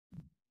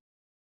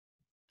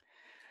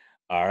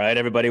All right,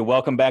 everybody,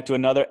 welcome back to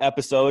another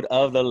episode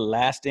of the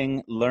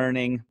Lasting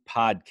Learning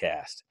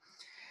Podcast.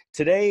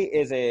 Today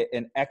is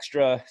an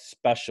extra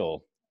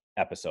special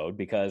episode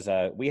because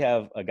we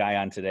have a guy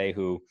on today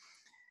who,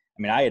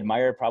 I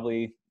admire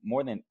probably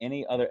more than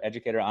any other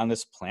educator on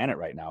this planet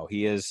right now.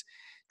 He is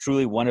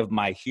truly one of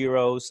my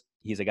heroes.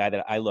 He's a guy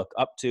that I look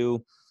up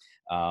to.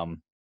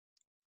 I'm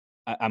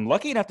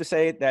lucky enough to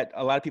say that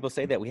a lot of people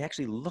say that we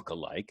actually look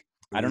alike.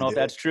 I don't know if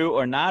that's true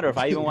or not, or if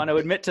I even want to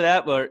admit to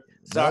that, but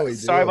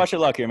sorry about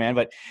your luck here, man.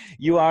 But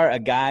you are a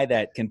guy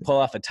that can pull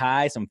off a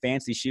tie, some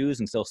fancy shoes,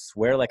 and still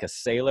swear like a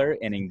sailor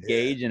and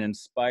engage and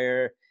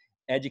inspire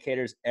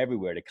educators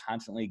everywhere to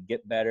constantly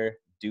get better,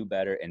 do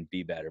better, and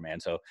be better, man.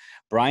 So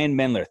Brian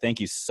Mendler, thank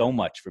you so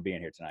much for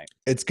being here tonight.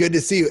 It's good to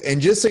see you. And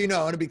just so you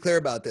know, I want to be clear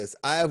about this.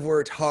 I have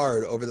worked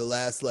hard over the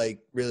last,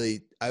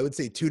 really, I would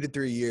say 2 to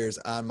 3 years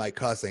on my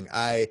cussing.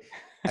 I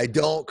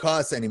don't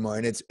cuss anymore.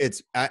 And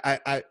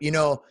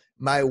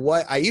my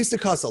wife, I used to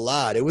cuss a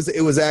lot. It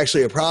was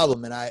actually a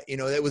problem. And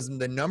that was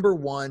the number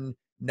one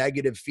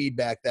negative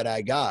feedback that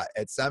I got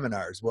at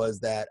seminars was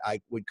that I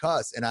would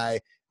cuss. And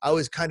I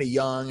was kind of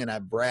young and I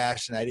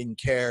brash and I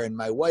didn't care. And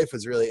my wife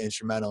was really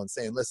instrumental in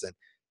saying, listen,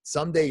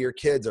 someday your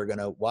kids are going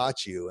to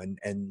watch you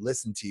and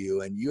listen to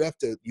you. And you have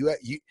to,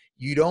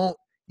 you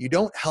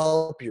don't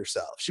help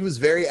yourself. She was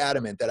very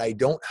adamant that I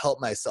don't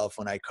help myself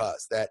when I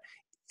cuss, that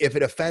if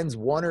it offends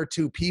 1 or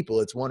 2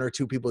 people, it's 1 or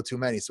 2 people too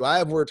many. So I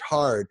have worked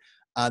hard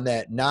on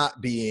that not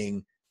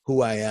being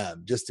who I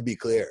am, just to be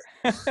clear.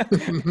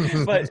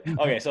 But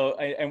okay, so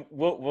and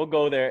we'll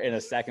go there in a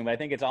second, but I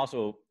think it's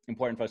also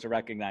important for us to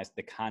recognize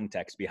the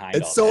context behind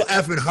it's all so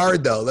that. effing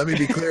hard though. Let me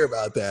be clear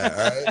about that.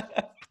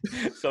 All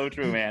right. So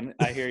true, man.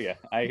 I hear you.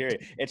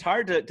 It's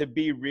hard to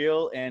be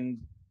real and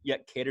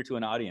yet cater to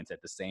an audience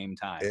at the same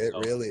time. It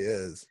really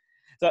is.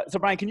 So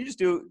Brian, can you just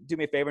do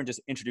me a favor and just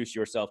introduce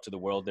yourself to the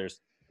world?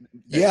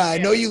 I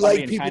know you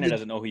like people. China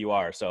doesn't know who you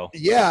are, so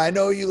yeah, I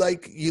know you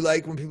like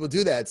when people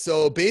do that.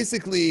 So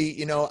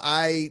basically,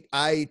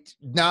 I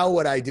now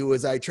what I do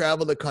is I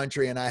travel the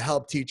country and I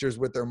help teachers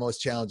with their most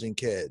challenging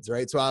kids.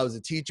 Right. So I was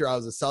a teacher. I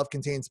was a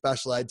self-contained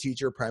special ed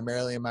teacher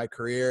primarily in my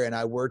career, and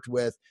I worked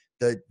with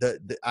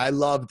I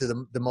loved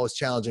the most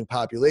challenging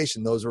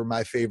population. Those were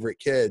my favorite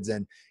kids,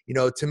 and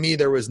to me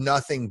there was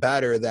nothing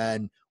better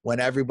than when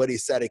everybody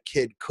said a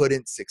kid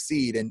couldn't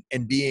succeed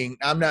and being,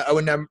 I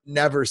would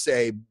never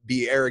say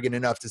be arrogant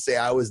enough to say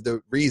I was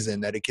the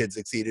reason that a kid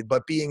succeeded,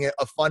 but being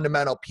a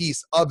fundamental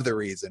piece of the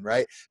reason,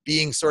 right?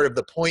 Being sort of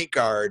the point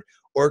guard,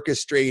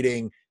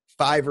 orchestrating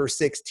 5 or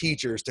 6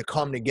 teachers to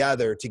come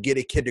together to get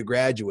a kid to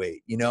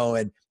graduate,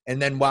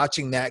 and then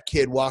watching that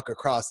kid walk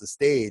across the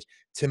stage.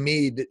 To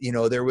me,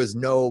 there was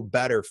no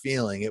better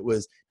feeling.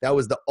 That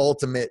was the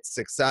ultimate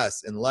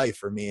success in life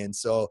for me. And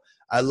so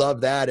I love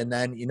that. And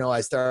then,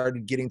 I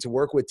started getting to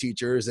work with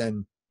teachers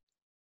and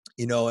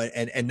now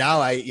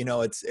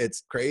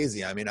it's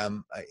crazy.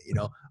 I'm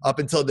up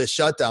until this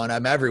shutdown,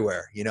 I'm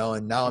everywhere,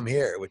 and now I'm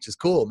here, which is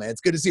cool, man.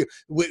 It's good to see you.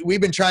 We've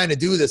been trying to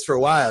do this for a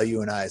while,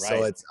 you and I, right.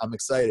 So I'm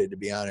excited to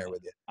be on here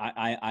with you.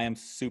 I am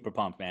super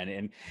pumped, man.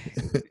 And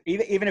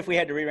even if we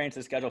had to rearrange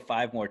the schedule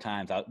 5 more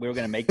times, we were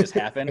going to make this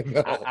happen.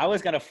 I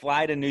was going to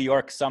fly to New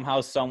York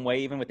somehow, some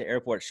way, even with the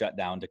airport shut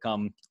down, to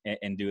come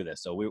and do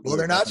this. So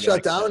they're not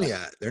shut down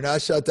yet. They're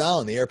not shut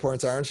down. The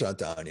airports aren't shut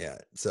down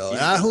yet. So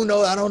who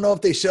knows? I don't know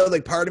if they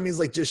should. Part of me is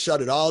just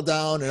shut it all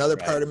down. Another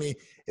part of me,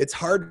 it's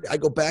hard. I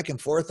go back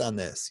and forth on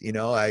this.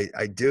 I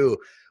do.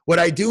 What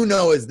I do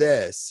know is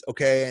this,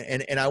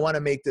 okay? And I want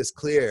to make this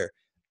clear.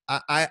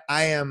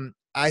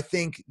 I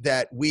think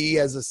that we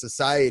as a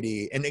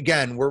society, and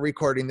again, we're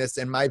recording this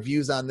and my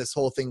views on this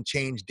whole thing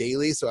change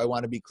daily. So I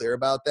want to be clear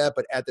about that.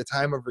 But at the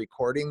time of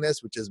recording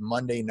this, which is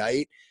Monday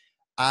night,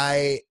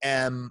 I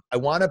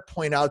want to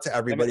point out to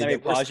everybody. Let me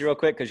pause you real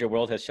quick because your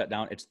world has shut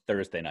down. It's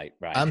Thursday night,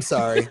 Brian. I'm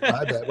sorry.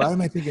 My bad. Why am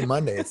I thinking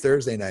Monday? It's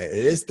Thursday night.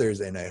 It is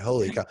Thursday night.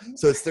 Holy cow.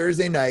 So it's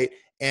Thursday night.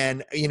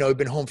 And, we've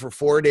been home for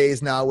 4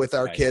 days now with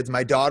our kids.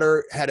 My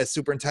daughter had a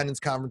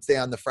superintendent's conference day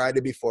on the Friday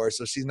before.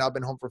 So she's now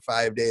been home for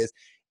 5 days.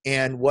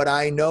 And what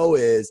I know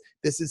is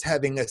this is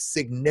having a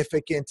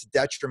significant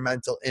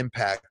detrimental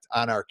impact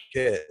on our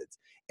kids.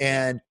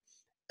 And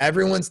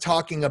everyone's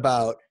talking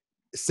about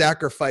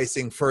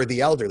sacrificing for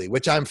the elderly,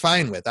 which I'm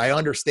fine with. I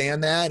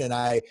understand that. And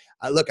I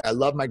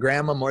love my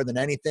grandma more than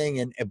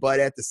anything. But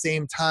at the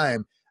same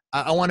time,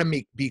 I want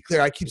to be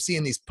clear. I keep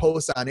seeing these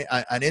posts on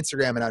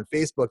Instagram and on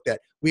Facebook that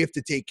we have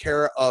to take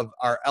care of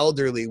our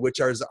elderly, which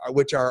are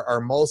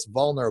our most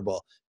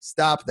vulnerable.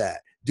 Stop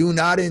that. Do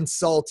not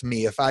insult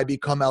me if I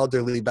become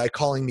elderly by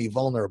calling me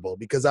vulnerable,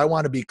 because I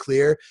want to be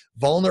clear.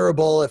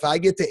 Vulnerable, if I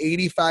get to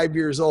 85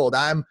 years old,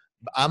 I'm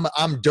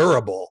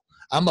durable.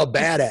 I'm a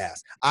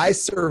badass. I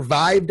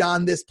survived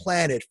on this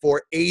planet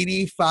for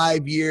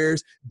 85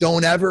 years.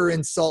 Don't ever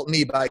insult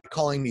me by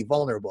calling me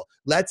vulnerable.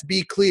 Let's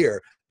be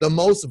clear. The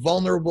most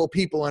vulnerable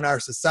people in our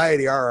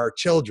society are our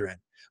children.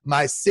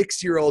 My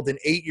 6-year-old and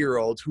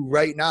 8-year-old who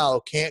right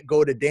now can't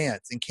go to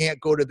dance and can't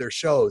go to their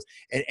shows,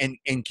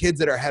 and kids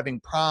that are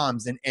having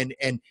proms and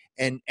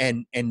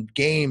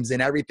games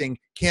and everything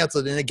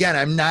canceled. And again,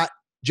 I'm not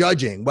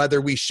judging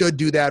whether we should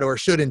do that or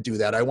shouldn't do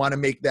that. I want to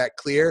make that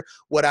clear.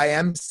 What I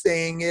am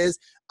saying is,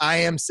 I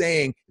am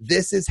saying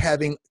this is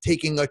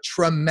taking a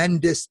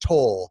tremendous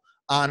toll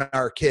on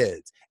our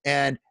kids.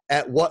 And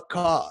at what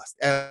cost?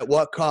 At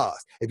what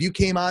cost? If you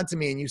came on to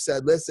me and you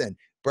said, listen,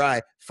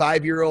 Bri,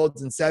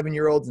 5-year-olds and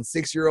 7-year-olds and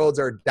 6-year-olds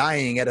are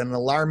dying at an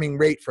alarming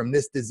rate from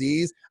this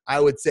disease, I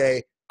would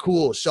say,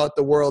 cool, shut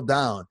the world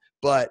down.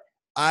 But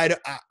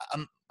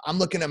I'm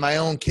looking at my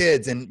own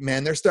kids and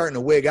man, they're starting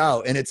to wig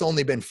out and it's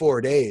only been 4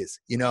 days,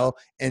 you know?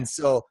 And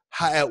so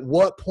at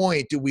what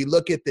point do we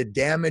look at the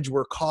damage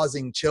we're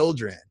causing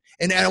children?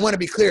 And I want to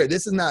be clear,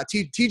 this is not,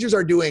 teachers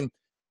are doing,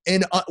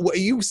 and are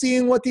you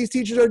seeing what these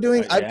teachers are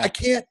doing? I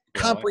can't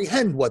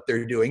comprehend what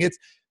they're doing. It's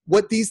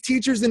what these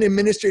teachers and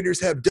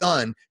administrators have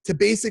done to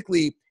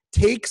basically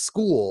take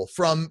school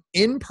from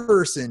in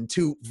person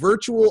to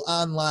virtual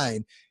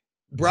online.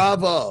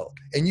 Bravo.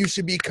 And you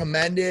should be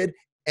commended,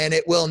 and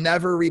it will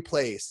never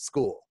replace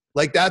school.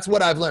 Like, that's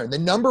what I've learned. The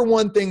number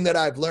one thing that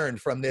I've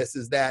learned from this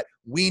is that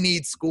we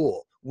need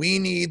school. We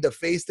need the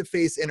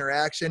face-to-face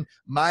interaction.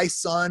 My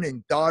son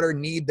and daughter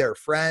need their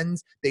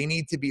friends. They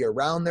need to be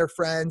around their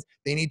friends.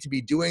 They need to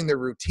be doing their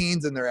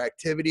routines and their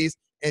activities,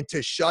 and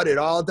to shut it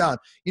all down.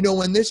 You know,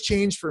 when this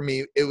changed for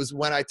me, it was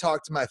when I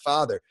talked to my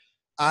father.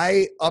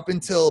 Up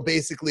until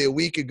basically a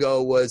week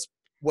ago was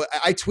what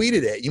I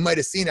tweeted it. You might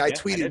have seen it. I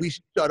tweeted, we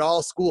should shut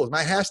all schools.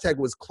 My hashtag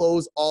was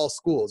close all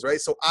schools, right?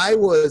 So I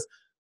was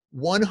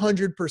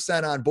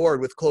 100% on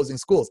board with closing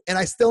schools, and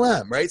I still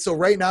am, right? So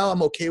right now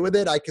I'm okay with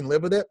it. I can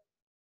live with it.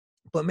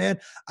 But man,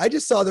 I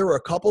just saw there were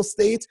a couple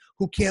states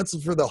who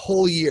canceled for the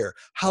whole year.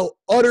 How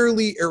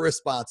utterly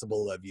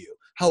irresponsible of you.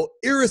 How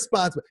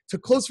irresponsible to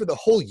close for the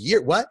whole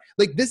year. What?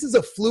 Like, this is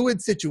a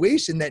fluid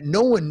situation that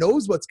no one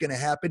knows what's going to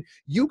happen.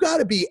 You got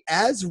to be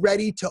as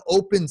ready to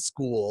open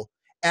school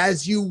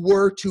as you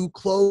were to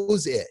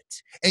close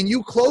it. And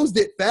you closed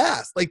it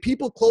fast. Like,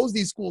 people close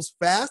these schools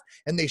fast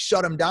and they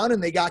shut them down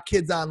and they got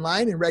kids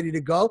online and ready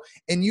to go.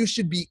 And you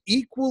should be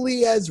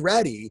equally as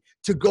ready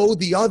to go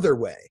the other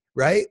way,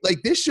 right?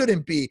 Like, this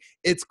shouldn't be,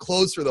 it's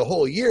closed for the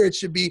whole year. It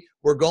should be,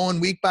 we're going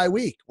week by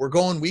week. We're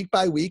going week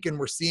by week and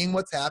we're seeing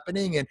what's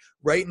happening. And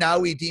right now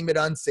we deem it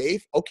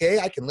unsafe. Okay,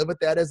 I can live with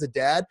that as a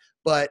dad,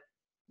 but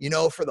you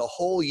know, for the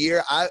whole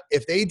year,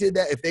 if they do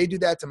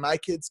that to my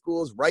kids'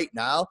 schools right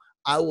now,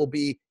 I will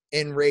be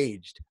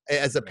enraged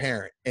as a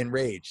parent,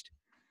 enraged.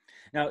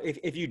 Now,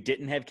 if you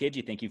didn't have kids,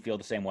 you think you feel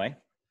the same way?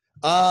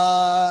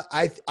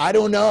 I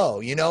don't know.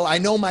 You know, I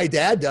know my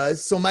dad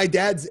does. So my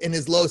dad's in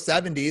his low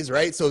 70s,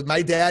 right? So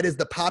my dad is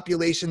the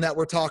population that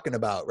we're talking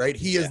about, right?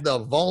 He is the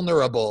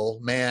vulnerable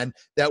man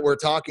that we're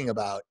talking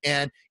about.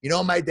 And you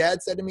know, my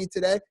dad said to me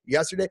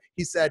yesterday,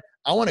 he said,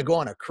 I want to go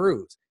on a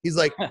cruise. He's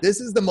like,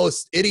 this is the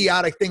most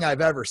idiotic thing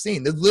I've ever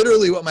seen. That's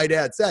literally what my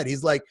dad said.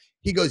 He's like,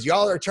 he goes,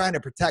 y'all are trying to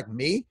protect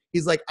me.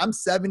 He's like, I'm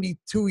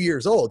 72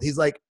 years old. He's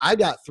like, I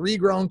got 3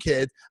 grown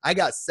kids. I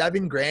got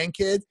 7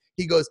 grandkids.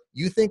 He goes,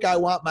 you think I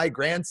want my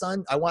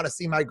grandson? I want to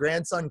see my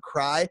grandson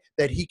cry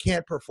that he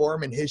can't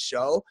perform in his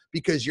show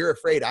because you're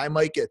afraid I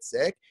might get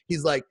sick.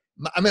 He's like,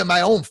 I mean,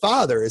 my own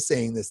father is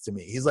saying this to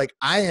me. He's like,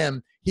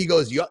 he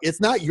goes,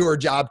 it's not your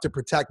job to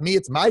protect me.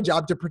 It's my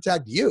job to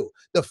protect you.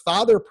 The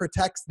father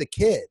protects the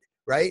kid,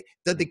 right?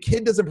 That the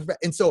kid doesn't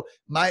protect. And so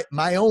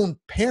my own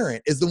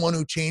parent is the one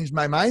who changed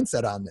my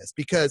mindset on this,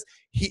 because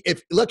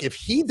if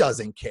he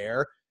doesn't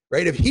care,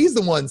 right? If he's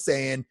the one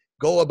saying,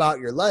 go about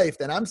your life,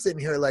 then I'm sitting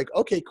here like,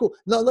 okay, cool.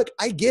 No, look,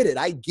 I get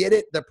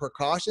it. The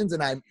precautions.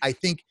 And I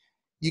think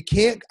you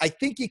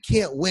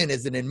can't win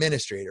as an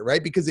administrator,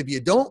 right? Because if you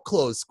don't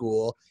close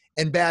school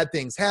and bad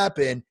things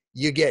happen,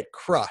 you get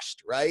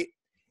crushed, right?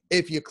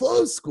 If you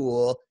close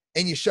school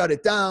and you shut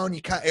it down,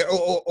 you kind of,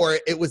 or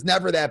it was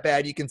never that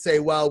bad, you can say,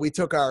 well, we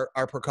took our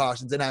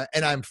precautions, and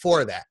I'm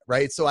for that,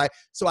 right? So I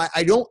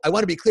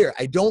want to be clear.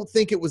 I don't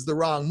think it was the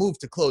wrong move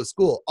to close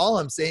school. All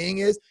I'm saying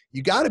is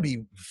you got to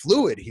be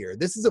fluid here.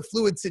 This is a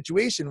fluid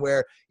situation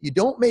where you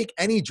don't make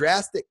any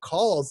drastic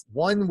calls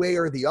one way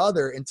or the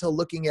other until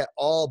looking at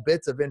all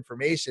bits of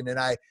information. And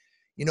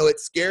it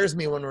scares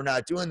me when we're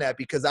not doing that,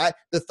 because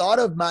the thought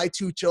of my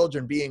 2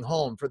 children being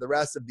home for the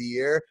rest of the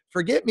year,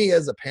 forget me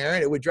as a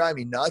parent, it would drive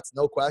me nuts,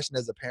 no question,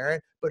 as a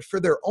parent, but for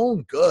their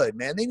own good,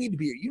 man, they need to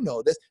be,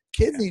 this,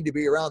 kids need to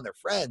be around their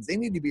friends. They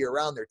need to be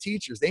around their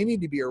teachers. They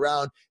need to be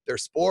around their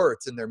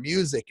sports and their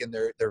music and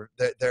their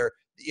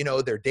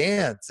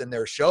dance and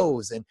their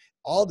shows and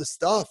all the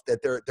stuff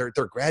that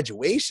their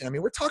graduation. I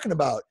mean, we're talking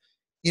about,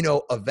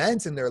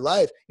 events in their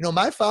life.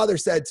 My father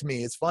said to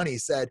me, it's funny, he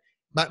said,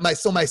 my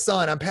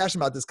son, I'm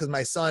passionate about this because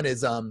my son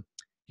is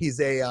he's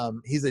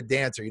a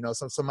dancer,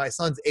 so my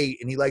son's 8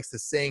 and he likes to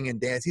sing and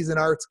dance. He's an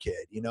arts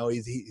kid, he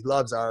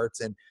loves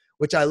arts, and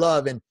which I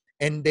love,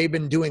 and they've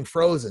been doing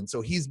Frozen,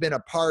 so he's been a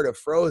part of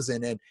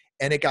Frozen, and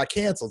it got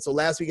canceled. So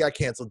last week got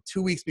canceled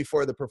 2 weeks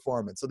before the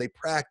performance. So they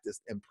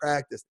practiced and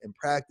practiced and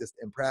practiced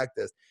and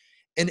practiced,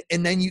 and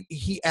then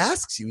he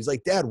asks you, he's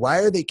like, Dad, why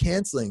are they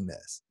canceling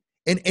this?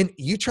 And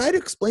you try to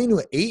explain to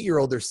an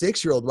 8-year-old or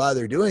 6-year-old why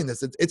they're doing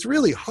this. It's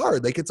really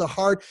hard. Like, it's a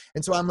hard.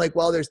 And so I'm like,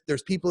 well,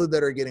 there's people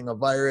that are getting a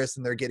virus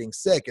and they're getting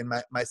sick. And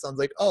my son's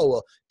like, oh,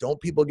 well, don't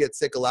people get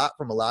sick a lot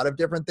from a lot of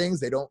different things?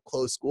 They don't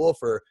close school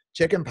for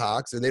chicken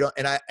pox, or they don't.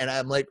 And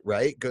I'm like,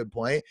 right, good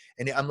point.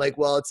 And I'm like,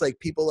 well, it's like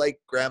people like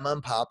grandma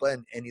and papa.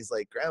 And he's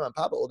like, grandma and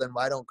papa. Well, then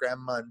why don't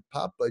grandma and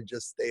papa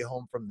just stay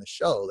home from the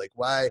show? Like,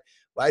 why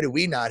do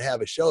we not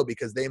have a show?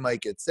 Because they might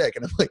get sick.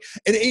 And I'm like,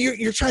 and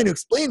you're trying to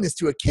explain this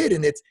to a kid,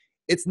 and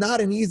it's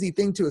not an easy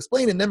thing to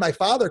explain. And then my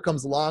father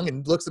comes along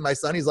and looks at my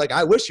son. He's like,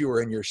 I wish you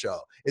were in your show.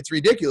 It's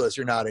ridiculous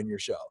you're not in your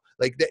show.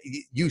 Like, that,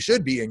 you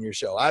should be in your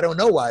show. I don't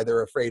know why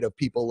they're afraid of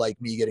people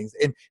like me getting.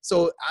 And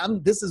so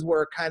this is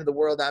where kind of the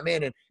world I'm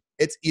in. And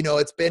it's,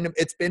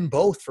 it's been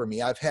both for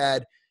me. I've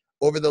had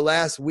over the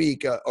last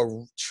week a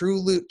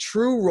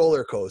true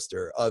roller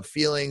coaster of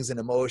feelings and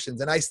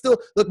emotions. And I still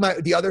look,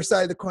 the other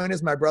side of the coin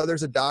is my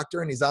brother's a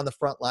doctor and he's on the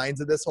front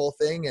lines of this whole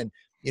thing. And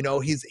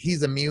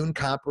he's immune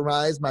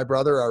compromised, my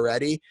brother,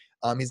 already.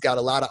 He's got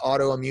a lot of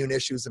autoimmune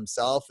issues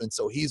himself. And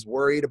so he's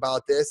worried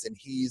about this, and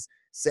he's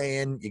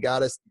saying, you got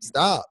to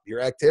stop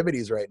your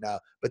activities right now.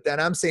 But then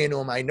I'm saying to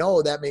him, I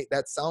know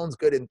that sounds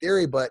good in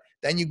theory, but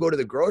then you go to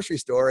the grocery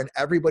store and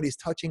everybody's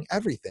touching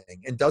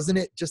everything. And doesn't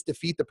it just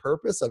defeat the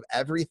purpose of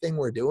everything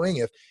we're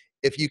doing?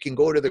 If you can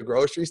go to the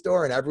grocery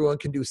store and everyone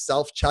can do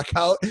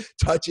self-checkout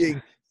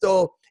touching.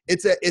 So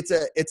it's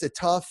a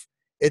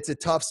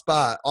tough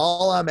spot.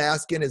 All I'm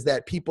asking is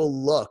that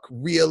people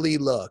really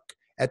look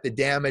at the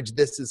damage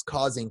this is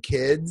causing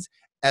kids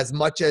as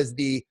much as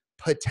the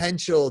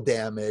potential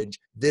damage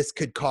this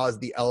could cause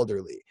the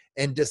elderly,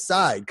 and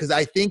decide. Because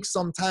I think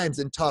sometimes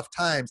in tough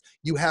times,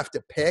 you have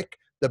to pick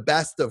the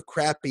best of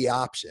crappy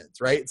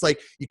options, right? It's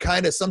like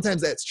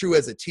sometimes that's true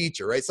as a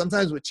teacher, right?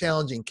 Sometimes with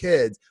challenging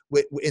kids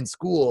in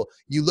school,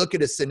 you look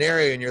at a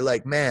scenario and you're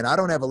like, man, I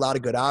don't have a lot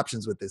of good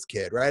options with this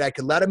kid, right? I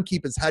could let him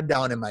keep his head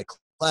down in my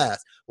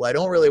class. Well, I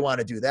don't really want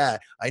to do that.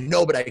 I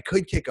know, but I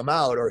could kick him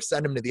out or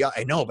send him to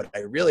I know, but I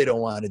really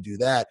don't want to do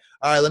that.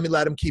 All right, let me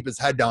let him keep his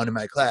head down in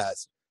my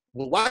class.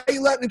 Well, why are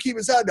you letting him keep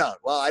his head down?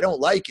 Well, I don't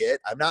like it.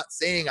 I'm not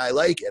saying I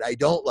like it. I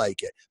don't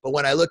like it. But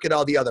when I look at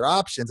all the other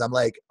options, I'm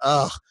like,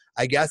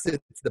 I guess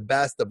it's the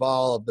best of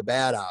all of the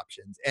bad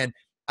options. And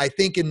I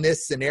think in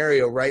this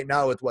scenario right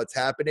now with what's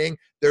happening,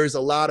 there's a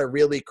lot of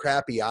really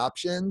crappy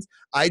options.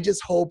 I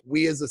just hope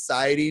we as a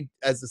society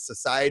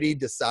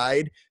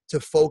decide to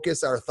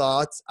focus our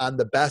thoughts on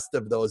the best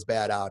of those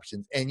bad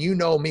options. And you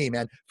know me,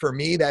 man, for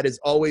me, that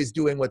is always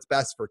doing what's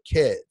best for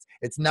kids.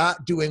 It's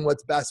not doing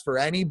what's best for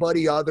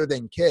anybody other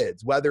than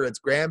kids, whether it's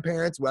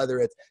grandparents, whether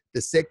it's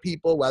the sick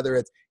people, whether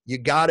it's, you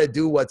got to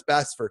do what's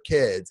best for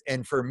kids.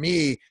 And for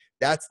me,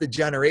 that's the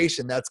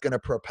generation that's going to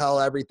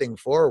propel everything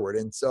forward.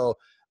 And so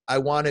I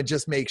want to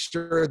just make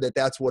sure that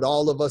that's what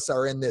all of us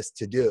are in this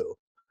to do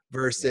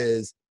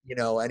versus,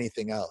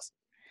 anything else.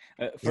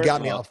 You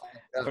got me all.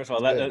 First of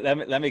all,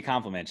 let me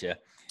compliment you.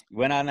 You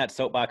went on that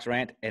soapbox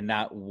rant and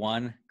not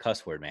one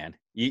cuss word, man.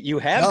 You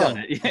have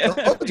done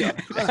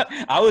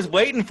it. I was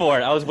waiting for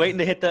it. I was waiting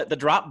to hit the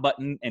drop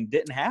button and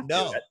didn't have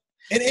to.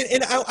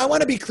 And I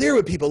want to be clear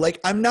with people. Like,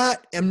 I'm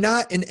not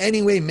in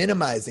any way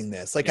minimizing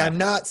this. Like, I'm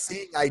not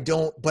saying I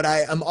don't, but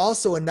I'm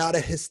also not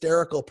a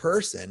hysterical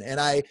person, and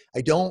I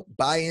don't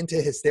buy into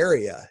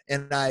hysteria,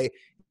 and I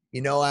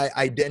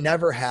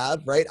never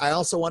have, right? I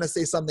also want to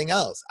say something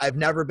else. I've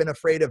never been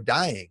afraid of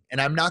dying,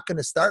 and I'm not going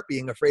to start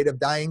being afraid of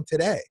dying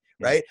today.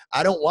 Right?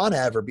 I don't want to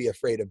ever be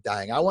afraid of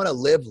dying. I want to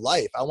live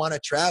life. I want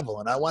to travel,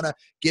 and I want to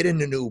get in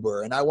an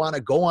Uber, and I want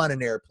to go on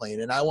an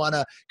airplane, and I want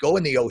to go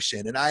in the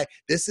ocean. And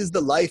this is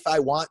the life I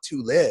want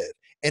to live.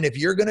 And if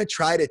you're going to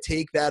try to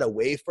take that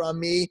away from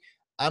me,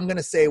 I'm going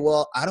to say,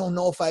 well, I don't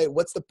know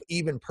what's the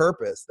even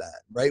purpose then,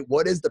 right?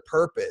 What is the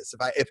purpose?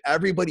 If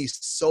everybody's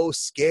so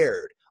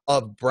scared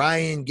of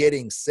Brian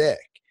getting sick,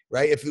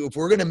 right? If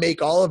we're going to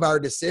make all of our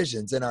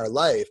decisions in our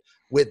life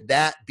with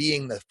that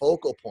being the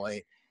focal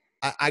point,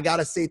 I got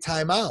to say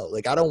time out.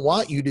 Like, I don't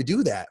want you to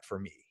do that for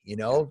me,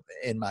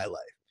 in my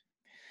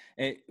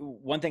life.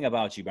 One thing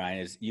about you, Brian,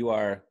 is you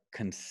are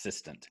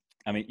consistent.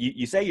 I mean,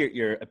 you say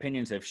your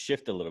opinions have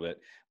shifted a little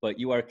bit, but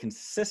you are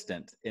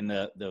consistent in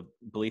the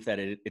belief that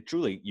it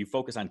truly, you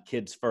focus on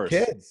kids first.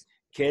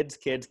 Kids.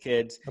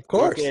 Of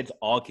course.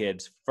 All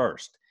kids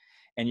first.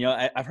 And,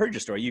 I've heard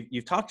your story.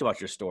 You've talked about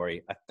your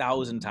story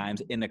 1,000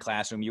 times in the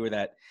classroom. You were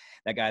that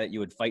guy that you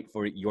would fight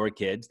for your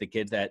kids, the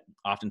kids that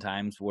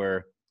oftentimes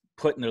were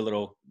put in their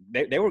little,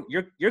 they were,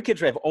 your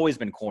kids have always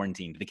been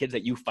quarantined. The kids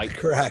that you fight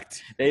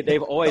correct for,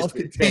 they've always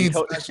been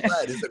special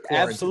ed is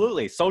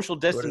absolutely. Social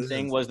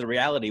distancing was the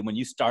reality when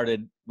you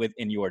started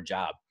in your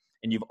job,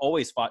 and you've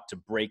always fought to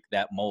break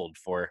that mold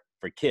for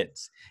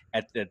kids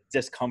at the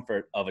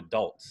discomfort of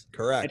adults.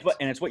 Correct.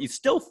 And it's what you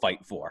still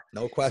fight for.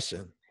 No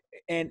question.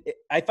 And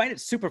I find it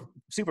super,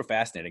 super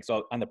fascinating.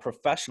 So on the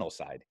professional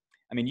side,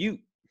 I mean,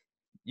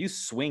 you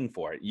swing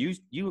for it.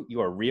 You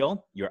are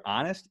real, you're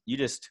honest, you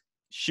just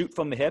shoot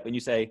from the hip, and you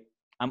say,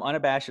 I'm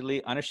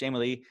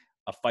unashamedly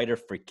a fighter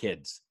for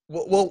kids.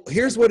 Well,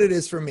 here's what it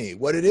is for me.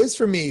 What it is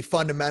for me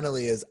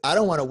fundamentally is I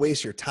don't want to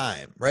waste your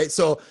time, right?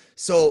 So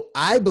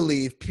I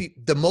believe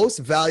the most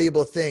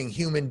valuable thing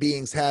human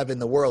beings have in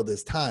the world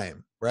is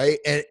time, right?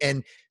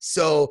 And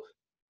so,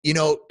 you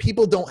know,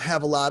 people don't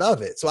have a lot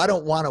of it. So I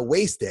don't want to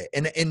waste it.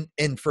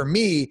 And for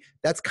me,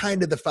 that's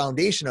kind of the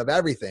foundation of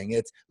everything.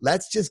 It's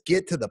let's just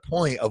get to the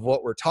point of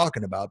what we're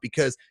talking about,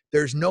 because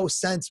there's no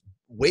sense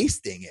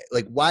wasting it.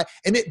 Like, why?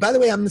 And by the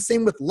way, I'm the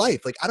same with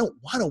life. Like, I don't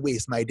want to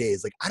waste my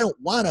days. Like, I don't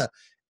want to,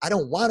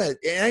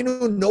 and I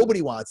know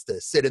nobody wants to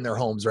sit in their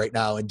homes right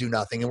now and do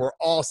nothing. And we're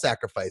all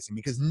sacrificing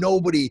because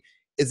nobody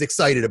is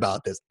excited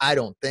about this, I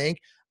don't think.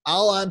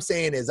 All I'm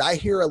saying is I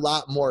hear a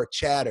lot more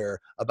chatter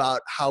about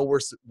how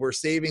we're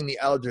saving the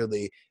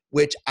elderly,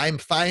 which I'm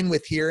fine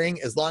with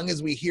hearing, as long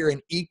as we hear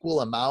an equal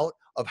amount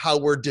of how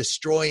we're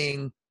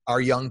destroying our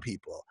young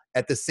people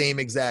at the same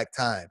exact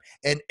time.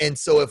 And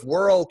so if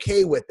we're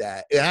okay with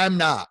that, and I'm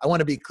not, I want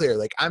to be clear,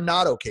 like, I'm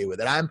not okay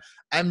with it.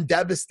 I'm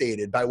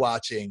devastated by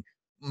watching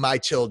my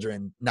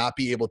children not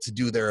be able to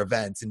do their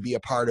events and be a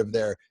part of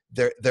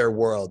their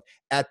world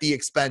at the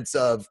expense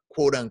of,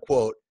 quote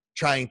unquote,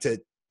 trying to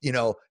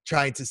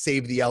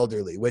save the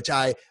elderly, which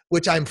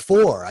I'm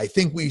for. I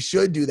think we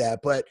should do that.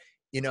 But,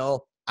 you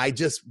know,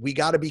 we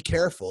got to be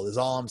careful is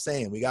all I'm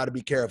saying. We got to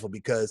be careful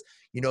because,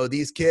 you know,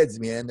 these kids,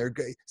 man,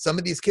 some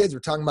of these kids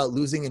we're talking about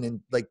losing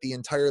in like the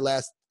entire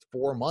last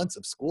 4 months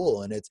of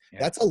school. And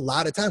that's a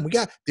lot of time.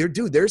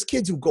 There's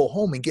kids who go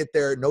home and get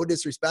their, no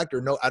disrespect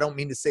or no, I don't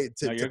mean to say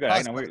to, no, you're to good. cuss,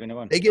 I know where you're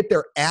going. they get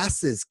their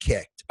asses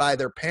kicked by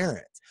their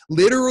parents,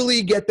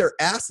 literally get their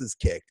asses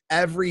kicked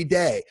every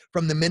day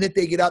from the minute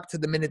they get up to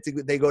the minute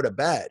they go to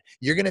bed.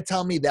 You're going to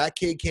tell me that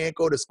kid can't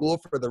go to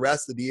school for the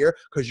rest of the year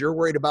because you're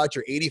worried about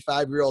your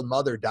 85-year-old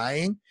mother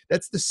dying?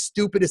 That's the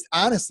stupidest.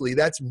 Honestly,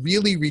 that's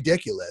really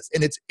ridiculous.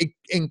 And it's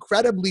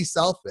incredibly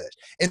selfish.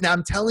 And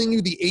I'm telling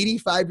you, the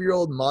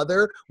 85-year-old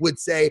mother would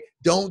say,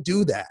 don't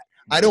do that.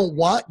 I don't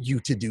want you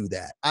to do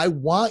that. I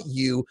want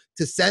you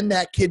to send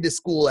that kid to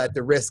school at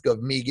the risk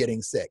of me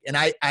getting sick. And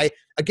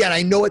again,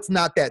 I know it's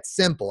not that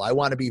simple. I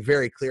want to be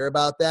very clear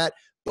about that.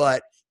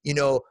 But, you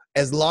know,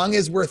 as long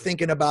as we're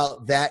thinking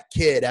about that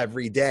kid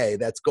every day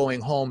that's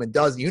going home and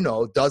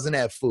doesn't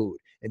have food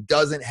and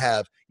doesn't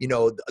have, you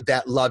know,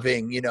 that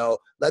loving, you know,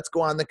 let's go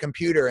on the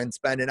computer and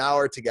spend an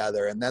hour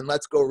together, and then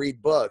let's go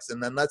read books,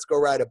 and then let's go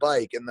ride a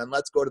bike, and then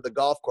let's go to the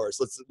golf course,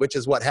 which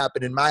is what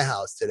happened in my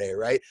house today,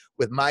 right,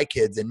 with my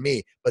kids and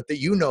me. But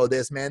you know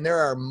this, man, there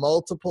are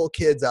multiple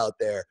kids out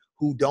there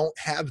who don't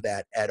have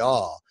that at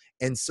all.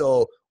 And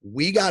so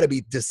we got to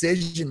be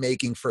decision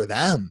making for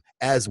them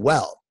as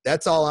well.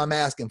 That's all I'm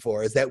asking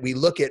for, is that we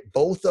look at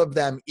both of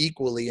them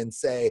equally and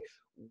say,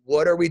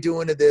 what are we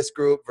doing to this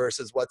group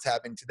versus what's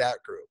happening to that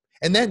group?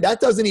 And then that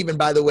doesn't even,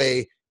 by the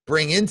way,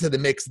 bring into the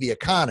mix the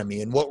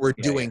economy and what we're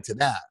doing to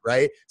that,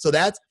 right? So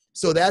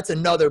that's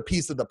another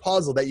piece of the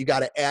puzzle that you got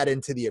to add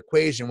into the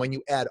equation. When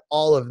you add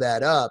all of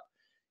that up,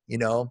 you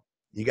know,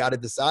 you got to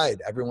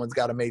decide. Everyone's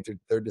got to make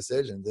their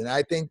decisions. And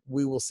I think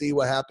we will see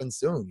what happens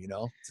soon. You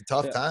know, it's a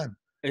tough time.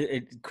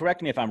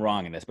 Correct me if I'm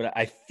wrong in this, but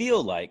I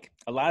feel like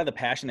a lot of the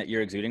passion that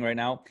you're exuding right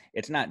now,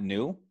 it's not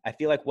new. I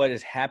feel like what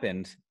has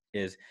happened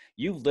is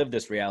you've lived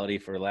this reality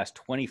for the last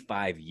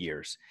 25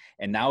 years,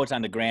 and now it's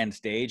on the grand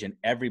stage, and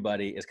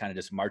everybody is kind of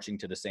just marching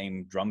to the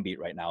same drumbeat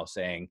right now,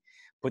 saying,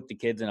 put the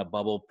kids in a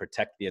bubble,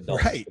 protect the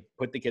adults, right.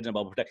 Put the kids in a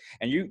bubble, protect.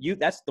 And you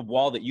that's the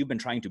wall that you've been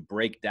trying to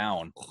break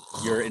down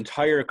your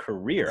entire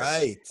career.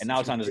 Right. And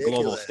now it's on this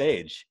global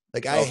stage.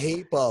 Like, I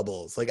hate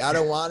bubbles. Like, I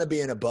don't want to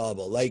be in a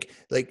bubble. Like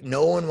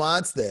no one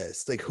wants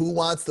this. Like, who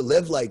wants to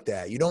live like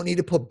that? You don't need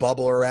to put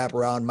bubble wrap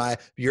around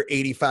your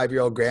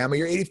 85-year-old grandma.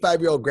 Your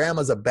 85-year-old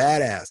grandma's a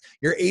badass.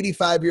 Your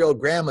 85-year-old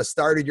grandma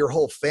started your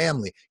whole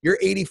family. Your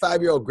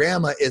 85-year-old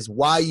grandma is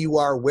why you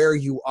are where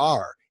you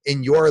are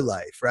in your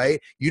life,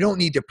 right? You don't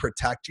need to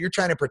protect. You're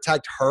trying to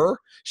protect her.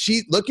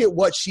 Look at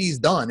what she's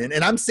done. And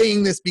I'm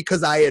saying this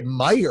because I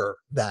admire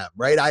them,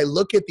 right? I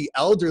look at the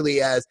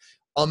elderly as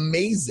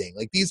amazing.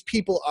 Like, these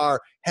people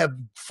have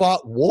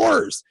fought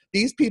wars.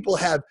 These people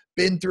have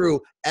been through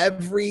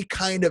every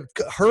kind of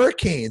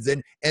hurricanes,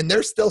 and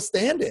they're still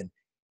standing.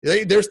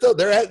 They're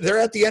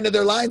at the end of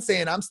their line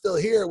saying, I'm still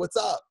here. What's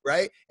up?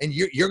 Right? And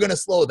you're going to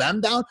slow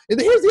them down.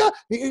 And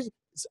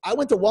I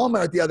went to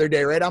Walmart the other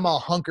day, right? I'm all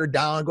hunkered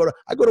down.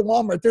 I go to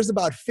Walmart. There's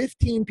about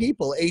 15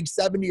 people age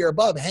 70 or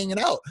above hanging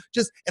out.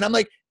 And I'm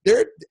like,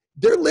 they're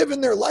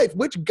living their life,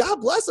 which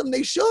God bless them.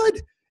 They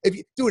should.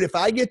 If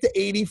I get to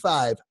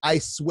 85, I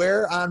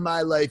swear on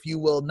my life, you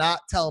will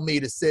not tell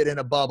me to sit in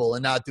a bubble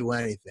and not do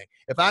anything.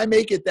 If I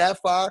make it that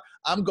far,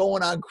 I'm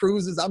going on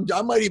cruises.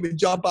 I might even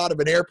jump out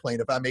of an airplane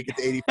if I make it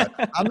to 85.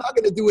 I'm not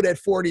going to do it at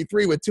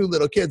 43 with 2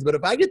 little kids, but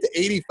if I get to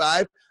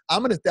 85,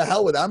 I'm going to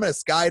hell with it. I'm going to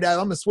skydive. I'm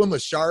going to swim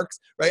with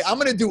sharks, right? I'm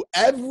going to do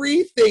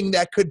everything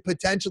that could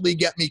potentially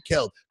get me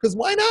killed. Because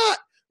why not,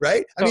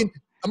 right? I mean,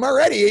 I'm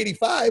already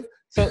 85.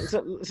 So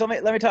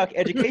let me talk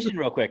education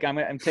real quick. I'm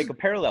going to take a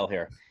parallel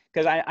here.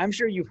 Because I'm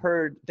sure you've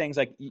heard things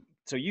like,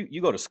 so you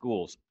go to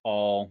schools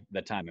all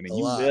the time. I mean,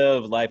 you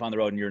live life on the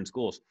road and you're in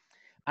schools.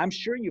 I'm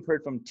sure you've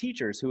heard from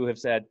teachers who have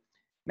said,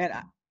 Man,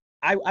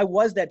 I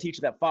was that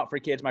teacher that fought for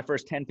kids my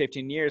first 10,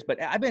 15 years,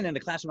 but I've been in the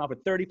classroom now for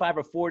 35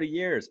 or 40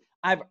 years.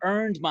 I've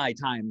earned my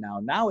time now.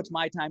 Now it's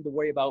my time to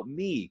worry about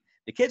me.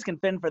 The kids can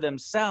fend for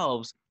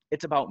themselves.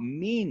 It's about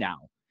me now.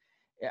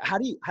 How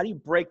do you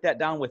break that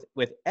down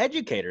with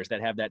educators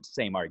that have that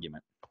same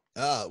argument?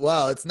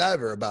 Well, it's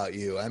never about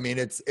you. I mean,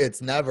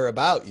 it's never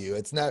about you.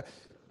 It's not,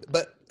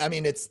 but I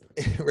mean, it's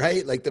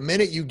right. Like the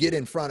minute you get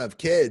in front of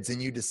kids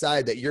and you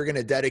decide that you're going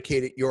to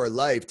dedicate your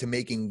life to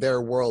making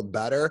their world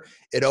better,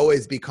 it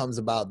always becomes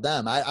about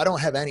them. I don't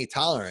have any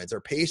tolerance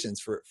or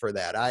patience for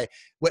that.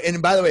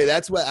 And by the way,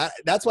 that's why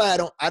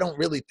I don't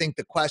really think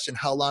the question,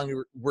 how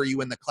long were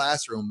you in the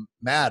classroom,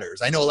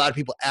 matters. I know a lot of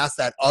people ask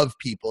that of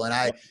people, and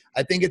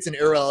I think it's an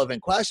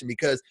irrelevant question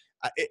because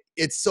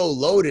it's so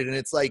loaded. And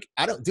it's like,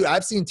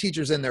 I've seen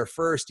teachers in their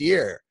first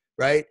year,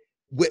 right,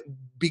 with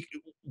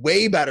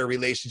way better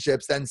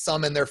relationships than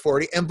some in their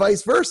 40 and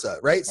vice versa,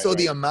 right? So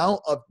the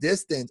amount of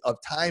distance of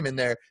time in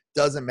there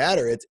doesn't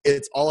matter.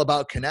 It's all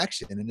about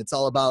connection, and it's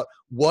all about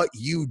what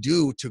you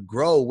do to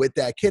grow with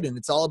that kid, and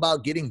it's all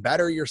about getting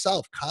better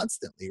yourself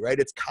constantly, right?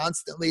 It's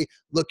constantly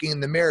looking in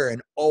the mirror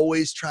and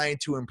always trying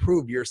to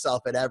improve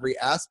yourself at every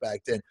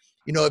aspect. And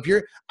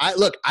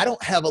I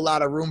don't have a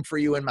lot of room for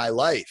you in my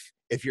life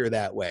if you're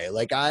that way.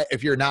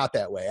 If you're not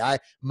that way,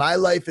 my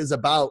life is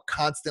about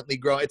constantly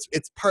growing.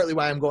 It's partly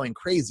why I'm going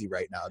crazy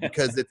right now,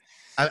 because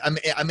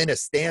I'm in a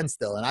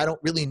standstill, and I don't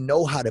really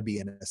know how to be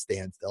in a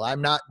standstill.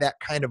 I'm not that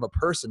kind of a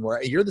person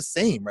where you're the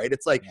same, right?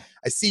 It's like,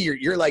 I see you're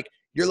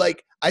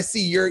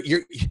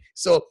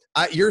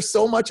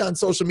so much on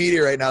social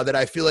media right now that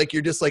I feel like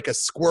you're just like a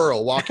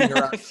squirrel walking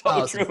around the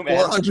house at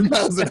 400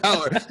 miles an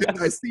hour. And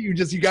I see you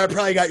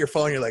probably got your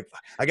phone. You're like,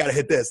 I got to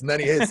hit this. And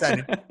then you hit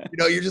send.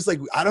 You're just like,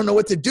 I don't know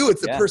what to do.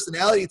 It's the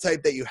personality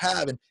type that you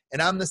have.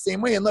 And I'm the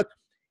same way. And look,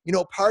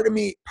 part of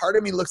me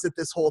looks at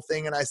this whole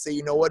thing and I say,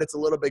 you know what, it's a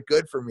little bit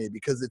good for me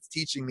because it's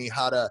teaching me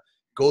how to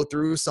go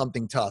through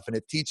something tough, and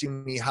it's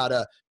teaching me how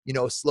to,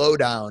 slow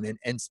down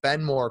and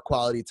spend more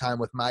quality time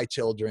with my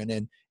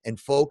children and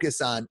focus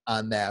on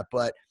that.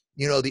 But,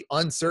 the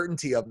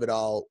uncertainty of it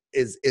all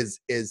is,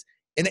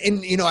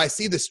 I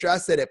see the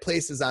stress that it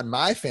places on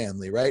my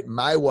family, right?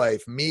 My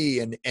wife, me,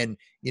 and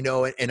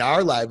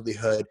our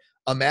livelihood.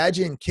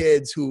 Imagine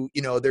kids who,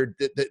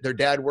 their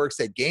dad works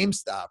at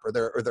GameStop or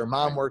their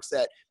mom works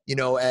at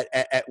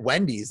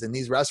Wendy's, and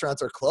these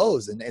restaurants are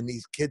closed, and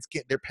these kids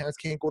their parents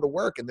can't go to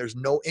work, and there's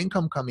no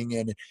income coming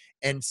in.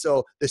 And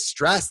so the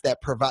stress that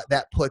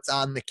puts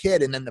on the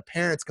kid, and then the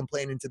parents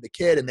complaining to the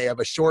kid, and they have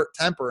a short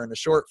temper and a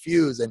short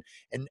fuse.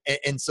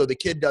 And so the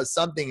kid does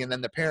something, and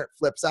then the parent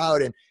flips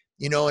out, and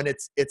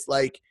it's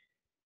like,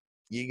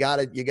 you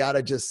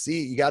gotta just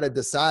see, you gotta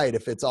decide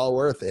if it's all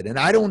worth it. And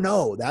I don't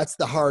know. That's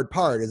the hard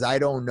part, is I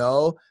don't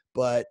know,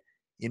 but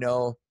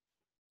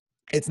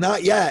it's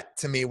not yet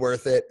to me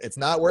worth it. It's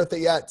not worth it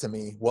yet to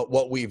me,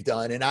 what we've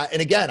done.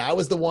 And again, I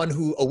was the one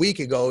who a week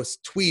ago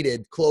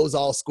tweeted, close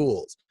all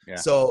schools. Yeah.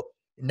 So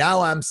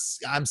now I'm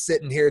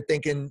sitting here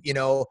thinking,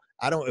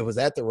 was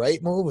that the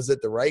right move? Was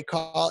it the right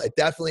call? It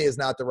definitely is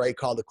not the right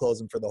call to close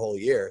them for the whole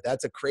year.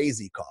 That's a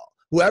crazy call.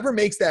 Whoever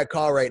makes that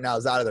call right now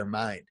is out of their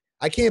mind.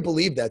 I can't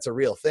believe that's a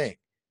real thing.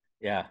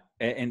 Yeah.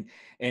 And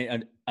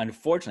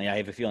unfortunately, I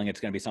have a feeling it's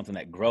going to be something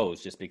that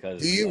grows just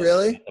because. Do you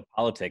really? The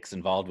politics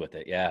involved with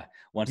it. Yeah.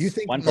 Do you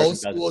think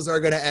most schools are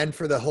going to end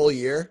for the whole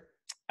year?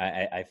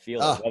 I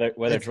feel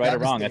whether it's right or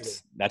wrong,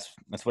 that's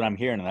what I'm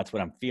hearing, and that's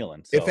what I'm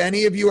feeling. So, if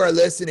any of you are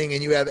listening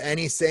and you have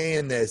any say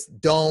in this,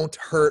 don't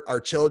hurt our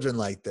children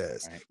like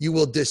this. Right. You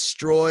will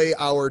destroy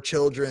our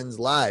children's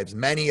lives,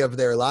 many of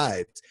their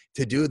lives,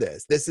 to do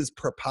this. This is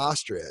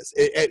preposterous.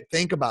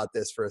 Think about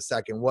this for a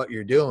second, what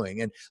you're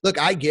doing. And look,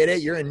 I get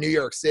it. You're in New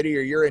York City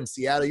or you're in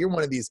Seattle. You're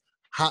one of these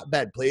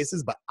hotbed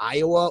places, but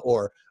Iowa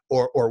or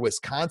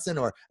Wisconsin,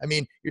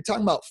 you're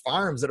talking about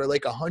farms that are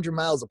like 100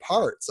 miles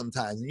apart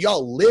sometimes, and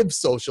y'all live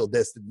social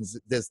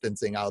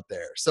distancing out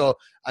there. So,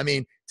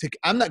 I'm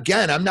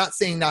not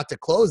saying not to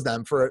close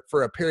them for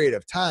a period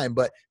of time,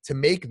 but to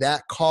make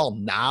that call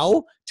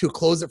now to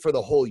close it for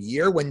the whole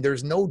year when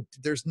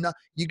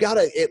you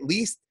gotta at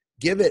least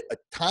give it a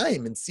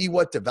time and see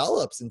what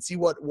develops and see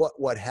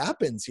what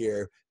happens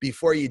here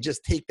before you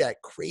just take that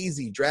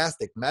crazy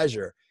drastic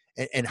measure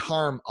and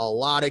harm a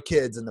lot of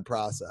kids in the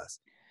process.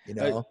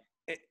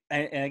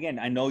 And again,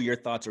 I know your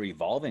thoughts are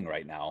evolving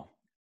right now,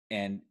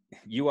 and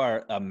you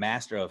are a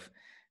master of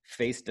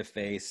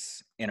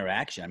face-to-face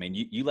interaction.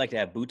 You like to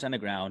have boots on the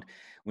ground.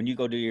 When you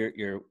go do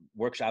your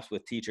workshops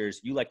with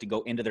teachers, you like to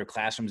go into their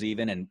classrooms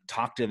even and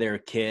talk to their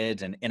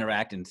kids and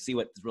interact and see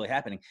what's really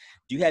happening.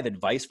 Do you have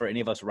advice for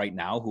any of us right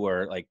now who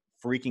are like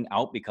freaking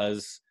out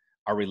because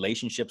our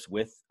relationships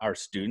with our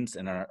students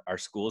and our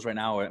schools right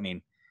now,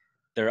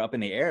 they're up in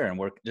the air and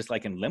we're just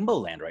like in limbo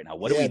land right now?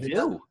 What do we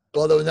do?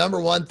 Well, the number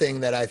one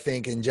thing that I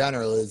think in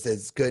general is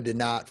it's good to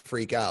not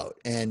freak out.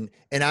 And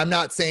I'm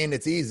not saying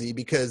it's easy,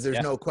 because there's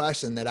no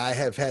question that I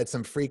have had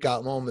some freak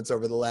out moments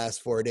over the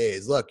last 4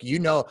 days. Look, you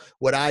know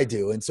what I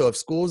do. And so if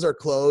schools are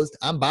closed,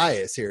 I'm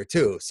biased here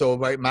too. So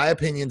my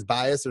opinion's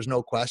biased. There's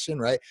no question,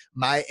 right?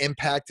 My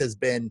impact has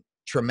been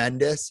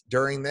tremendous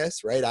during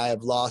this, right? I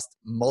have lost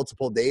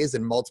multiple days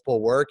and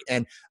multiple work.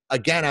 And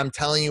again, I'm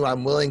telling you,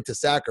 I'm willing to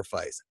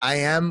sacrifice. I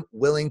am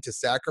willing to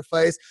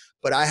sacrifice,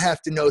 but I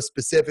have to know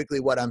specifically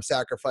what I'm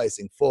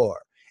sacrificing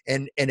for.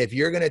 And if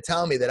you're going to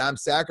tell me that I'm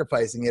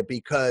sacrificing it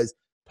because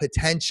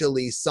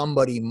potentially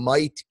somebody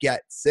might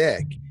get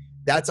sick,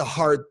 that's a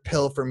hard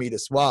pill for me to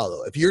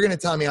swallow. If you're going to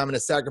tell me I'm going to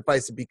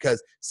sacrifice it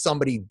because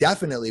somebody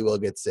definitely will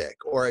get sick,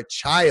 or a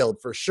child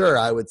for sure,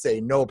 I would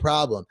say no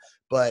problem.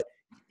 But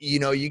you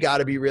know, you got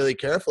to be really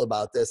careful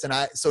about this. And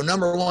so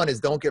number one is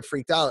don't get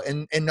freaked out.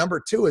 And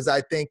number two is,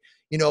 I think,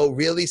 you know,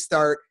 really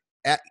start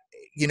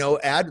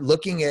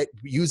looking at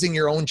using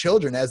your own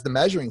children as the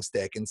measuring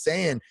stick and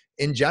saying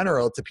in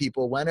general to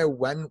people,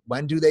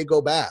 when do they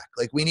go back?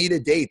 Like, we need a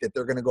date that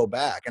they're going to go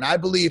back. And I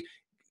believe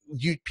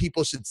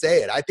people should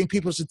say it. I think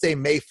people should say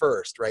May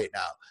 1st right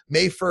now.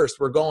 May 1st,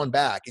 we're going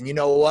back. And you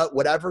know what?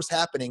 Whatever's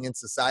happening in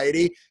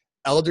society,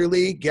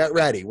 elderly, get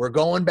ready. We're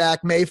going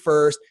back May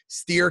 1st.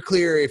 Steer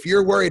clear. If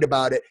you're worried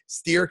about it,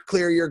 steer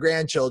clear your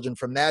grandchildren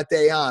from that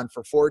day on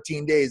for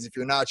 14 days if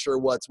you're not sure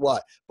what's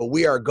what. But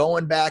we are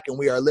going back and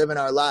we are living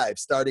our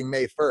lives starting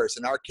May 1st.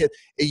 And our kids,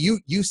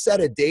 you set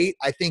a date,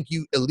 I think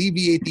you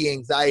alleviate the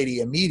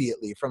anxiety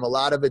immediately from a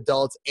lot of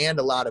adults and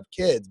a lot of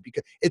kids,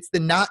 because it's the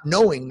not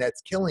knowing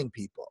that's killing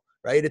people.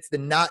 Right? It's the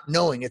not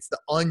knowing. It's the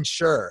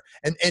unsure.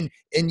 And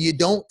you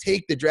don't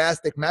take the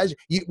drastic measure.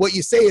 What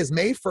you say is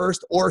May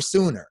 1st or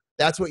sooner.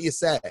 That's what you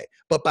say.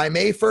 But by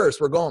May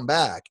 1st, we're going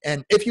back.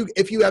 And if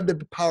you have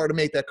the power to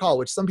make that call,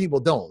 which some people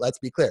don't, let's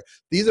be clear.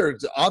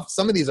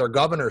 Some of these are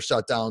governor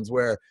shutdowns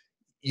where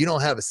you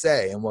don't have a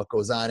say in what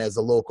goes on as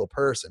a local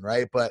person,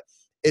 right? But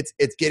it's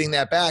getting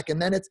that back.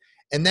 And then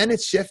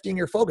it's shifting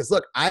your focus.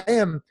 Look,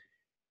 I'm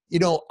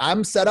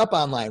set up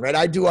online, right?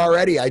 I do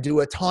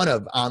a ton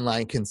of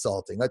online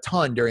consulting, a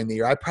ton during the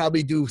year. I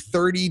probably do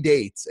 30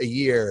 dates a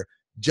year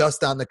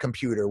just on the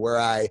computer, where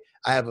I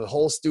have a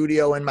whole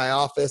studio in my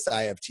office.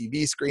 I have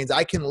TV screens.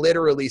 I can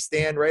literally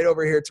stand right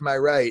over here to my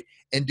right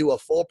and do a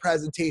full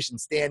presentation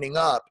standing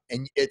up.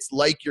 And it's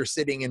like you're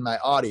sitting in my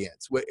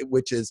audience,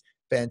 which is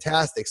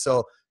fantastic.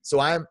 So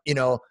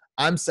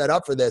I'm set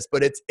up for this,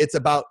 but it's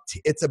about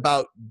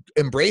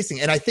embracing.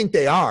 And I think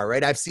they are,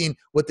 right? I've seen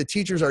what the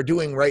teachers are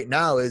doing right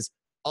now is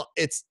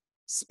it's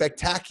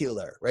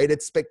spectacular, right?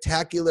 It's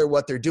spectacular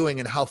what they're doing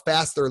and how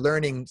fast they're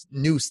learning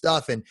new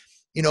stuff. And,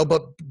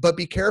 but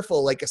be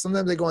careful. Like,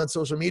 sometimes they go on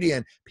social media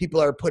and people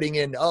are putting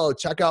in, oh,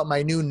 check out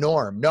my new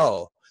norm.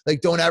 No,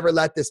 like, don't ever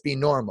let this be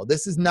normal.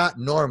 This is not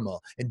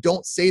normal. And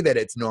don't say that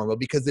it's normal,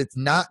 because it's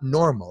not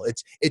normal.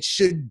 It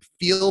should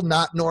feel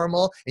not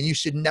normal. And you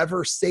should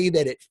never say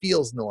that it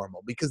feels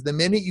normal, because the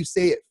minute you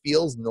say it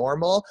feels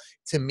normal,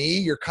 to me,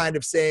 you're kind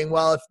of saying,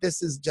 well, if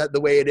this is just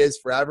the way it is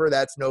forever,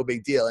 that's no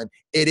big deal. And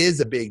it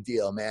is a big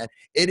deal, man.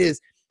 It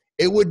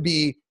would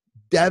be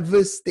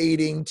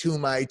devastating to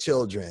my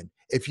children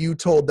if you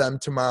told them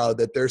tomorrow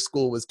that their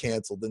school was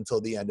canceled until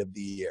the end of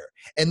the year.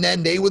 And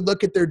then they would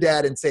look at their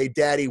dad and say,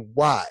 Daddy,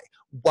 why?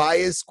 Why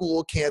is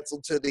school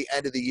canceled to the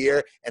end of the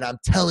year? And I'm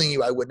telling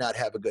you, I would not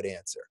have a good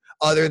answer,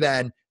 other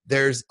than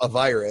there's a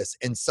virus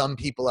and some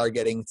people are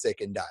getting sick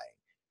and dying.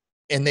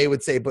 And they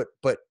would say, but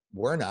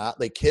we're not.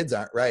 Like, kids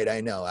aren't. Right? I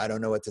know. I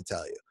don't know what to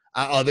tell you.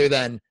 Other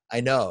than,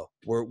 I know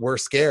we're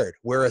scared.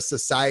 We're a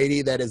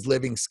society that is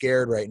living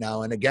scared right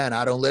now. And again,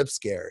 I don't live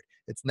scared.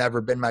 It's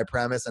never been my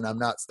premise, and I'm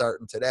not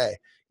starting today,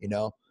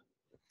 So,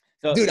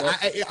 dude,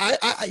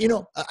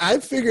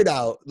 I've figured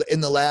out in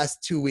the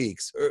last 2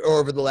 weeks or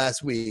over the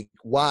last week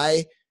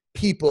why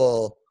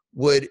people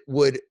would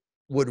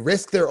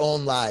risk their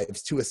own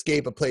lives to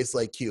escape a place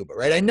like Cuba,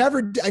 right? I'm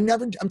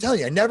telling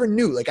you, I never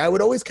knew. Like, I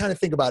would always kind of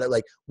think about it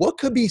like, what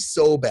could be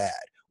so bad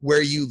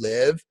where you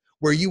live,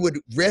 where you would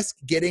risk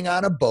getting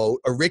on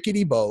a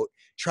rickety boat,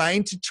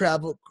 trying to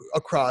travel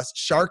across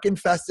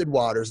shark-infested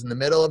waters in the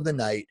middle of the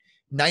night,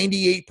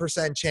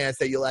 98% chance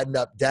that you'll end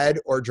up dead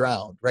or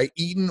drowned, right?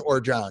 Eaten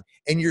or drowned.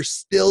 And you're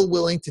still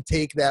willing to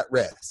take that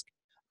risk.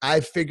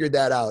 I've figured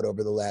that out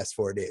over the last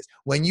 4 days.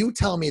 When you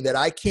tell me that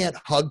I can't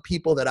hug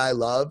people that I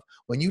love,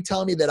 when you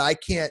tell me that I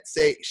can't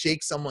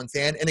shake someone's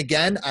hand, and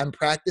again, I'm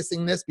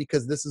practicing this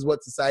because this is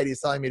what society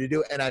is telling me to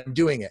do, and I'm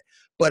doing it.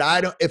 But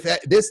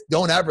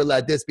don't ever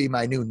let this be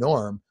my new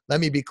norm. Let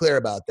me be clear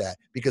about that,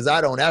 because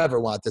I don't ever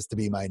want this to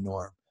be my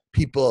norm.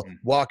 People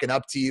walking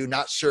up to you,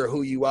 not sure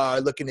who you are,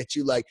 looking at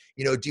you like,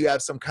 do you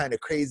have some kind of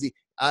crazy?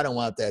 I don't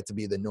want that to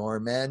be the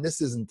norm, man.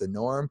 This isn't the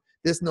norm.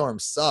 This norm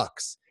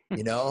sucks.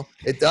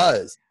 It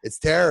does. It's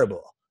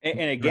terrible. And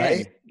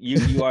again,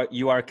 right?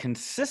 you are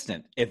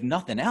consistent, if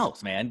nothing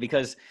else, man,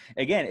 because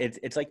again,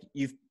 it's like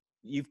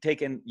you've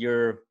taken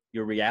your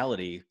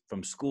reality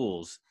from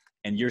schools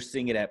and you're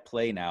seeing it at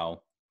play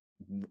now,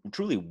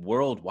 truly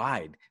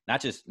worldwide,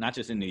 not just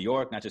in New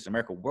York, not just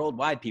America,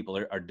 worldwide. People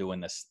are doing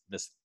this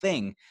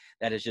thing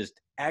that has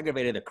just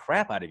aggravated the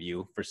crap out of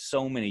you for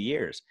so many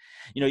years.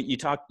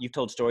 You've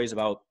told stories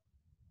about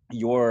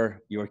your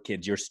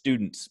kids, your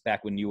students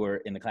back when you were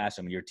in the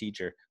classroom,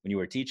 when you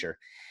were a teacher.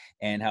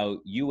 and how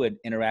you would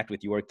interact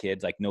with your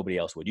kids like nobody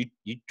else would.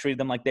 You treated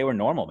them like they were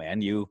normal,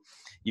 man. You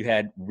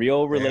had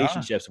real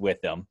relationships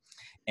with them,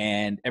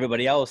 and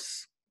everybody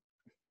else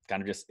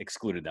kind of just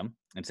excluded them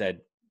and said,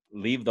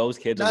 leave those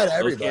kids not alone.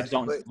 everybody, those kids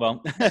don't,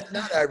 well,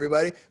 not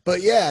everybody,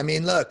 but yeah, I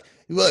mean, look,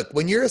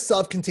 when you're a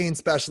self-contained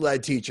special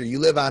ed teacher, you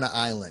live on an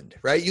island,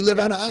 right? You live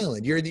on an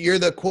island. You're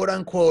the quote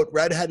unquote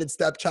redheaded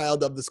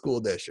stepchild of the school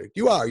district.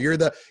 You're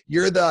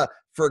the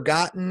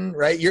forgotten,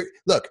 right?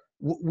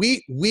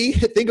 We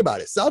think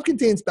about it.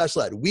 Self-contained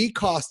special ed, we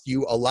cost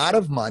you a lot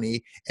of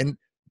money and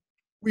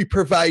we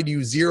provide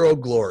you zero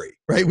glory,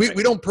 right?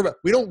 We don't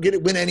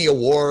win any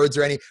awards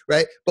or any,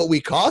 right? But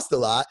we cost a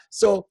lot.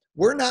 So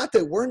we're not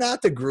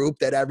the group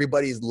that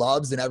everybody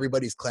loves and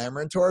everybody's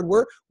clamoring toward.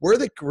 We're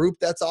the group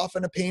that's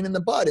often a pain in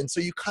the butt. And so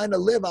you kind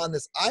of live on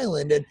this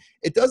island, and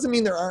it doesn't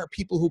mean there aren't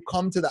people who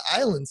come to the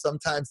island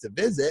sometimes to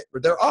visit, or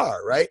there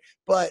are, right?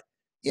 But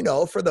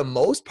for the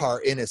most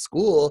part in a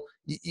school,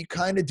 you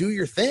kind of do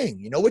your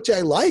thing, which I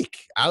like.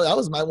 That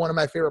was one of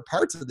my favorite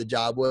parts of the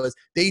job, was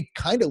they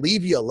kind of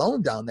leave you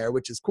alone down there,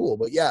 which is cool.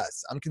 But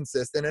yes, I'm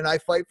consistent and I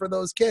fight for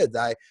those kids.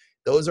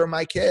 Those are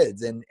my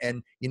kids.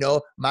 And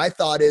my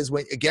thought is,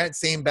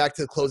 saying back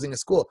to closing a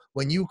school,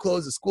 when you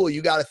close a school,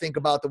 you got to think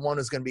about the one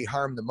who's going to be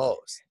harmed the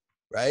most.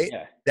 Right?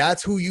 Yeah.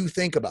 That's who you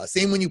think about.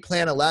 Same when you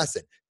plan a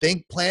lesson.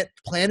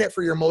 Plan it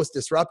for your most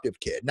disruptive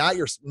kid, not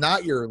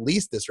your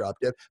least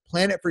disruptive.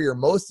 Plan it for your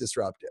most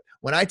disruptive.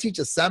 When I teach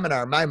a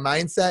seminar, my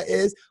mindset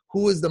is,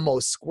 who is the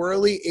most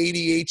squirrely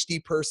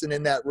ADHD person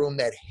in that room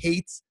that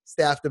hates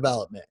staff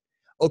development?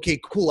 Okay,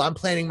 cool. I'm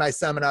planning my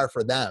seminar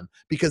for them,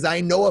 because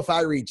I know if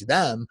I reach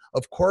them,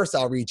 of course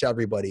I'll reach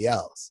everybody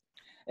else.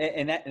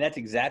 And that's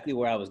exactly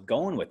where I was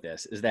going with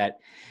this, is that,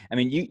 I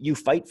mean, you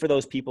fight for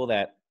those people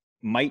that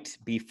might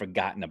be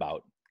forgotten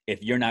about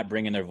if you're not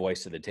bringing their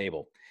voice to the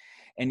table.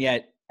 And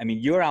yet, I mean,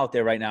 you're out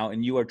there right now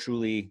and you are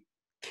truly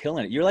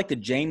killing it. You're like the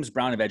James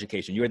Brown of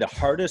education. You're the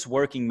hardest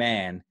working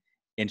man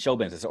in show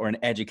business or in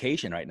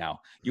education right now.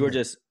 You are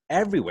just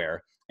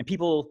everywhere. And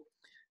people,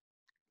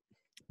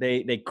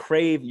 they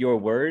crave your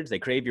words. They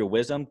crave your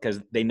wisdom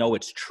because they know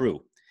it's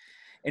true.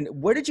 And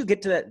where did you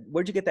get to that?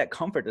 Where'd you get that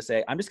comfort to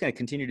say, I'm just going to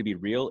continue to be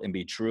real and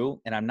be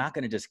true, and I'm not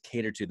going to just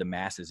cater to the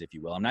masses, if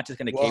you will. I'm not just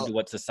going to cater to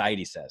what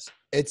society says.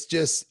 It's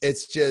just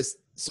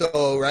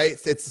so, right.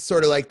 It's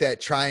sort of like that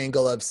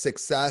triangle of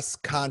success,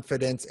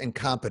 confidence, and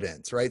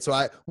competence, right?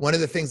 So one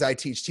of the things I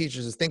teach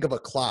teachers is, think of a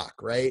clock,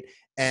 right?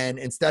 And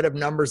instead of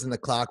numbers in the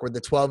clock, where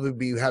the 12 would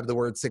be, you have the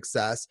word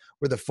success,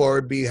 where the 4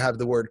 would be, you have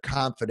the word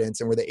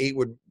confidence, and where the 8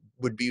 would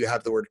be, you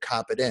have the word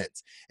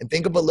competence. And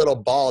think of a little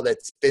ball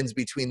that spins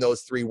between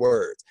those 3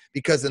 words,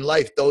 because in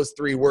life, those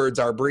 3 words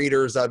are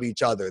breeders of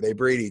each other. They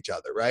breed each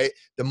other, right?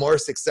 The more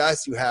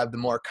success you have, the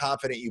more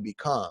confident you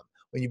become.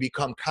 When you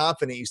become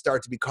confident, you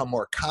start to become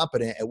more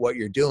competent at what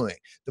you're doing.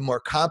 The more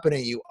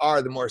competent you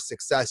are, the more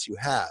success you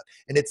have.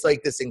 And it's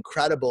like this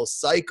incredible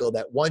cycle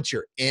that once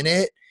you're in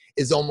it,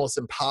 is almost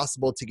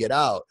impossible to get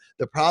out.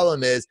 The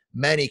problem is,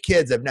 many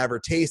kids have never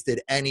tasted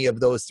any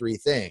of those 3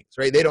 things,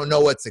 right? They don't know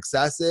what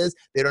success is,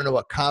 they don't know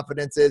what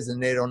confidence is,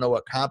 and they don't know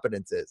what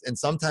competence is. And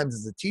sometimes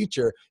as a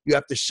teacher, you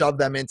have to shove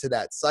them into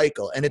that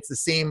cycle. And it's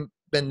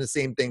been the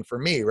same thing for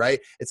me, right?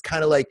 It's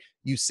kind of like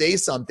you say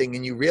something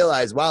and you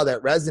realize, wow,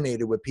 that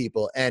resonated with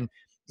people. And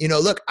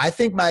look, I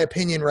think my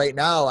opinion right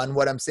now on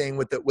what I'm saying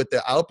with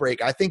the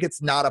outbreak, I think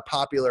it's not a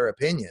popular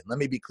opinion. Let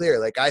me be clear.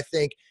 Like, I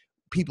think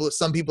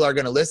some people are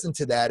going to listen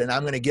to that, and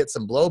I'm going to get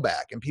some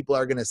blowback, and people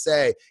are going to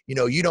say,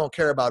 you don't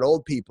care about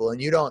old people,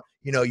 and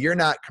you're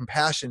not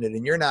compassionate,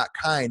 and you're not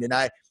kind. And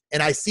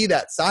I see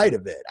that side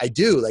of it. I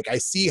do. Like, I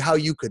see how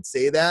you could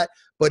say that,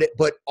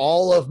 but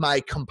all of my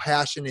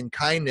compassion and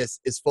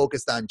kindness is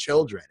focused on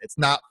children. It's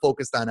not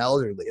focused on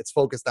elderly. It's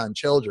focused on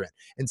children.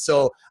 And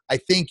so I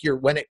think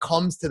when it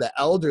comes to the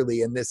elderly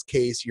in this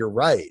case, you're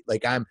right.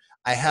 Like,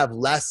 I have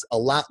a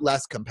lot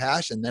less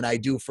compassion than I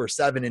do for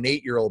 7 and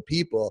 8-year-old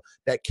people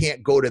that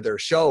can't go to their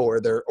show, or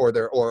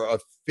a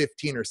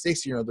 15 or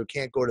 16-year-old who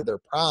can't go to their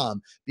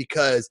prom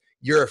because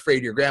you're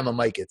afraid your grandma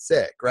might get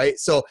sick, right?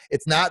 So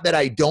it's not that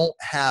I don't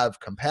have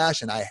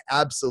compassion. I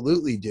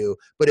absolutely do,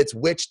 but it's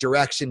which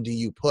direction do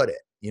you put it?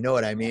 You know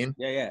what I mean?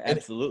 Yeah,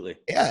 absolutely.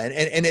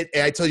 And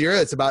I told you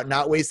earlier, it's about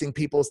not wasting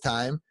people's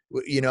time,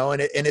 and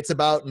it's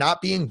about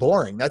not being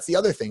boring. That's the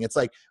other thing. It's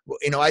like,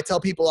 I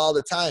tell people all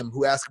the time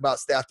who ask about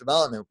staff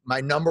development,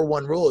 my number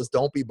 1 rule is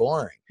don't be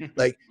boring.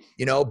 Like,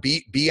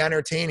 be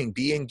entertaining,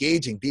 be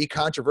engaging, be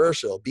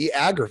controversial, be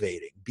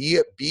aggravating,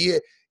 be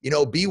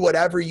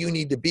whatever you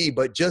need to be,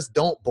 but just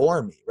don't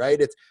bore me,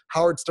 right? It's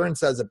Howard Stern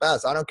says it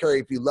best. I don't care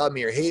if you love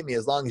me or hate me,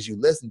 as long as you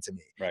listen to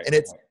me. Right.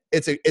 And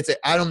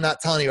I'm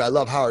not telling you I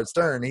love Howard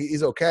Stern.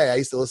 He's okay. I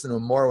used to listen to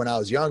him more when I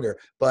was younger,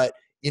 but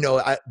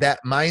that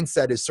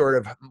mindset is sort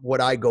of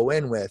what I go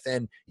in with.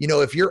 And,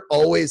 if you're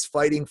always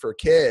fighting for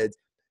kids,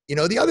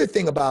 the other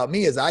thing about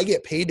me is I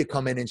get paid to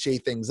come in and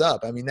shake things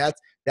up. I mean,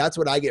 that's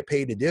what I get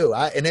paid to do.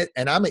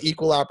 And I'm an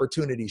equal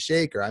opportunity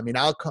shaker. I mean,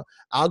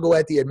 I'll go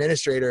at the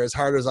administrator as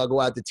hard as I'll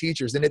go at the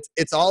teachers. And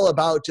it's all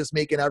about just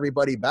making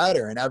everybody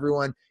better. And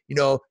everyone,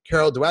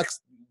 Carol Dweck's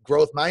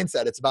growth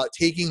mindset. It's about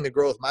taking the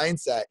growth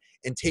mindset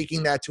and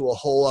taking that to a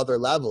whole other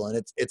level.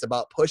 And it's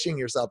about pushing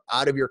yourself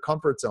out of your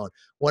comfort zone.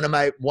 One of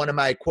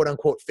my quote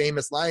unquote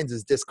famous lines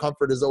is,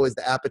 discomfort is always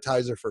the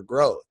appetizer for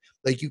growth.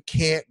 Like, you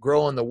can't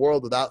grow in the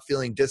world without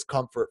feeling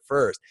discomfort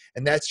first.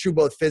 And that's true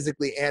both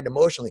physically and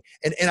emotionally.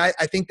 And I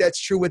think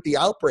that's true with the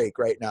outbreak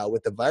right now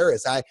with the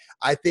virus.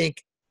 I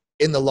think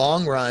in the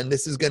long run,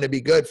 this is going to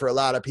be good for a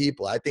lot of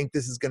people. I think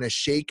this is going to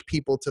shake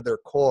people to their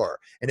core,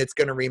 and it's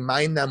going to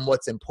remind them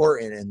what's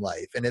important in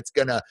life. And it's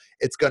going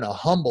to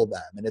humble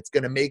them, and it's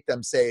going to make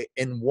them say,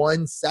 in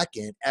 1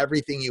 second,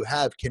 everything you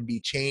have can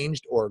be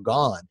changed or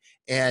gone.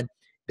 And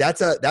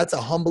that's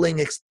a humbling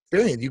experience.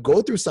 You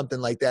go through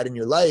something like that in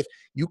your life,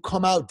 you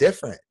come out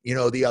different,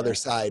 the other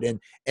side.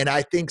 And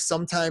I think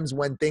sometimes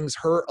when things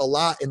hurt a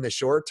lot in the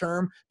short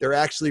term, they're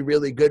actually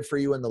really good for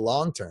you in the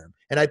long term.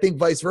 And I think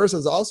vice versa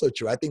is also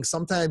true. I think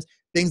sometimes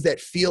things that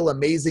feel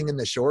amazing in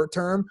the short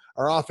term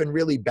are often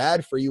really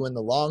bad for you in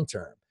the long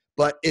term.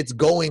 But it's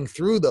going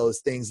through those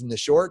things in the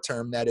short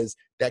term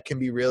that can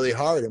be really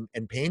hard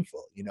and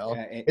painful.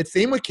 It's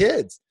same with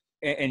kids.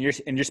 And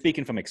you're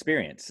speaking from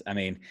experience. I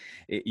mean,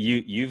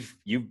 you've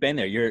been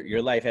there.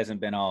 Your life hasn't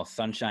been all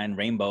sunshine,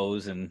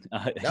 rainbows, and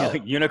No.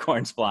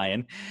 unicorns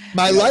flying.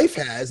 My life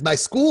has. My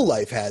school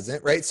life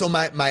hasn't, right? So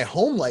my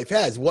home life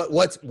has.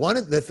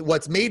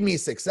 What's made me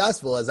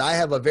successful is I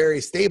have a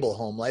very stable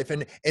home life,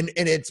 and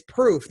it's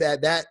proof that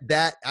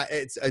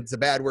it's a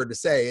bad word to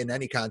say in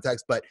any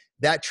context, but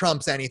that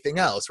trumps anything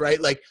else,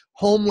 right? Like,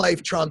 home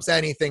life trumps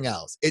anything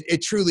else.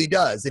 It truly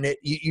does, and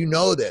you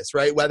know this,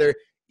 right? Whether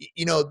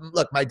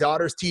look, my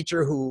daughter's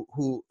teacher,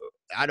 who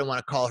I don't want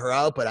to call her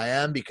out, but I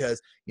am,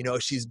 because, we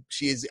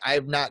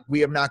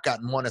have not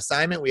gotten one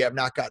assignment. We have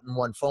not gotten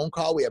one phone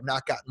call. We have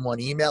not gotten one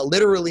email,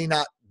 literally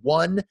not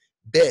one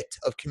bit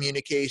of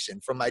communication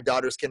from my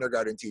daughter's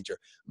kindergarten teacher.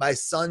 My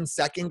son's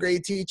second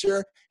grade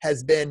teacher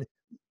has been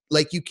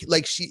you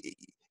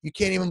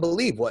can't even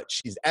believe what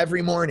she's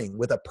every morning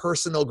with a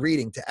personal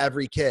greeting to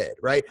every kid,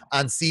 right?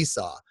 On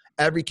Seesaw.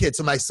 Every kid.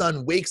 So my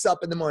son wakes up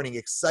in the morning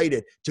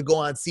excited to go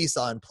on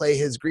Seesaw and play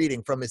his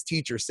greeting from his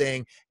teacher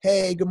saying,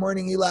 "Hey, good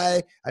morning,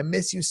 Eli. I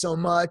miss you so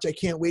much. I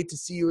can't wait to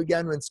see you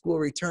again when school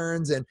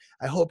returns. And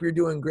I hope you're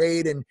doing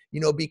great. And,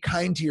 be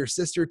kind to your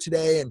sister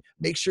today and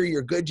make sure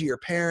you're good to your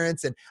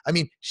parents." And I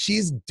mean,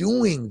 she's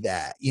doing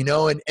that,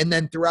 and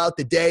then throughout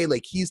the day,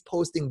 like, he's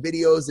posting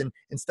videos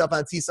and stuff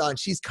on Seesaw, and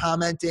she's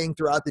commenting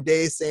throughout the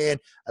day saying,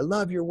 "I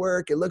love your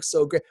work. It looks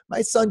so great."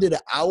 My son did an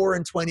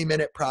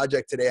 1-20-minute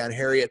project today on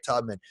Harriet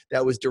Tubman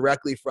that was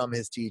directly from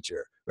his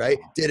teacher, right?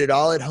 Did it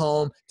all at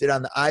home, did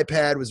on the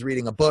iPad, was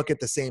reading a book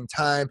at the same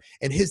time.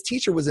 And his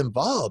teacher was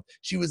involved.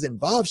 She was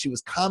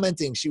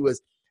commenting. She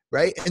was,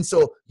 right? And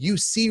so you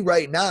see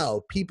right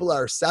now, people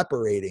are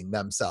separating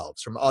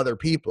themselves from other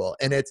people.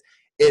 And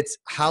it's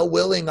how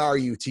willing are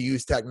you to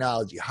use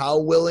technology? How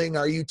willing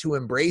are you to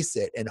embrace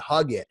it and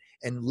hug it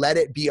and let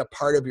it be a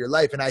part of your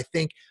life? And I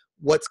think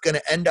what's going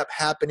to end up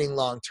happening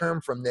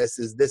long-term from this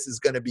is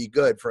going to be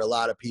good for a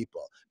lot of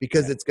people,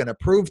 because it's going to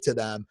prove to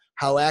them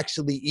how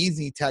actually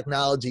easy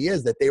technology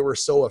is that they were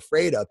so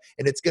afraid of.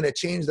 And it's going to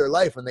change their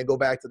life when they go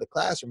back to the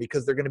classroom,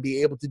 because they're going to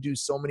be able to do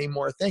so many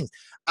more things.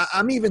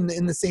 I'm even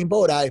in the same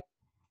boat. I'm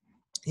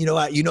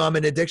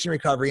in addiction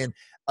recovery, and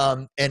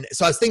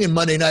so I was thinking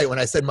Monday night when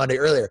I said Monday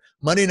earlier.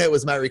 Monday night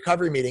was my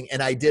recovery meeting,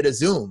 and I did a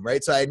Zoom,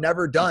 right? So I had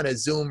never done a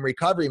Zoom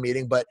recovery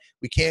meeting, but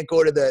we can't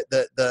go to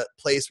the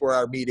place where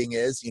our meeting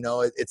is.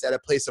 It's at a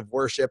place of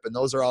worship, and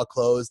those are all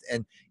closed.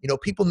 And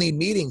people need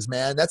meetings,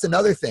 man. That's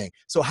another thing.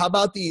 So how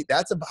about the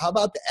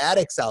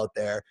addicts out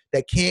there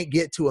that can't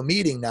get to a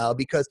meeting now,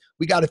 because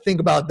we got to think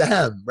about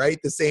them, right?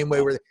 The same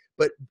way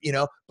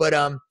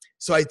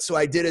so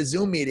I did a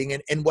Zoom meeting,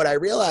 and what I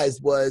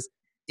realized was,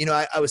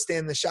 I was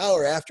standing in the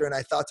shower after, and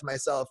I thought to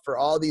myself, for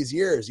all these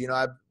years,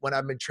 when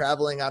I've been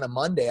traveling on a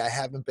Monday, I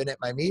haven't been at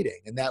my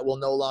meeting, and that will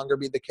no longer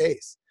be the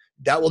case.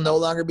 That will no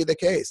longer be the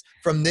case.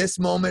 From this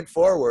moment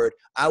forward,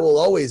 I will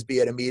always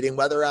be at a meeting,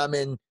 whether I'm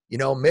in,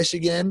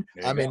 Michigan,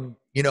 I'm in,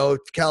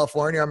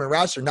 California, I'm in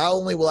Rochester. Not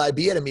only will I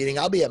be at a meeting,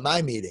 I'll be at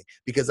my meeting,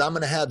 because I'm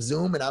going to have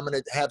Zoom, and I'm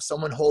going to have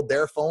someone hold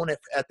their phone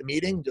at the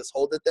meeting, just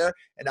hold it there.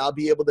 And I'll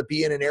be able to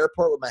be in an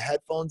airport with my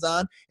headphones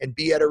on and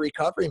be at a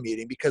recovery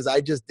meeting, because I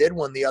just did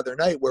one the other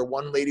night where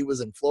one lady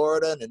was in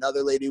Florida and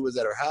another lady was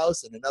at her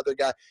house and another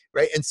guy,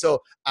 right? And so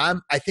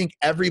I think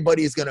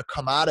everybody's going to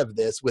come out of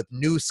this with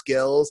new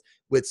skills,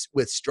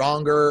 with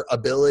stronger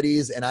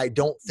abilities. And I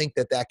don't think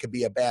that could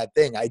be a bad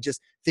thing. I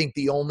just think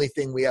the only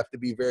thing we have to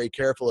be very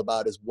careful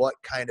about is what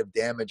kind of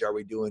damage are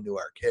we doing to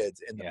our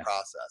kids in the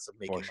process of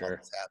making all this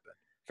happen.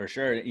 For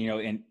sure.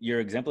 And you're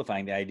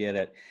exemplifying the idea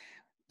that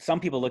some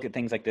people look at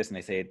things like this and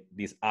they say,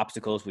 these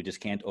obstacles, we just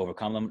can't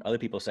overcome them. Other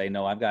people say,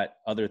 no, I've got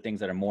other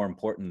things that are more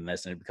important than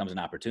this. And it becomes an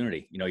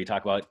opportunity. You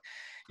talk about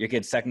your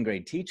kid's second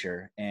grade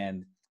teacher,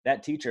 and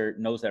that teacher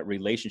knows that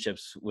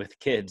relationships with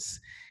kids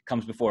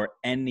comes before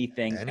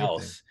anything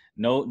else.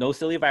 No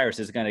silly virus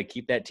is going to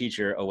keep that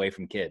teacher away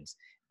from kids.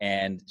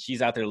 And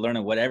she's out there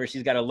learning whatever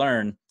she's got to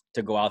learn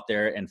to go out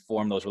there and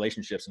form those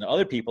relationships. And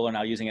other people are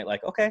now using it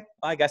like, okay,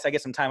 well, I guess I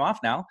get some time off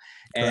now.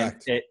 And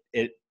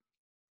Correct.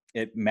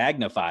 it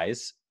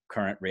magnifies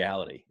current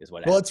reality is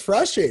what Well, happens. it's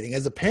frustrating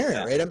as a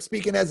parent, right? I'm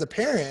speaking as a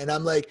parent, and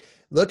I'm like,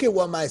 look at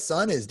what my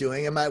son is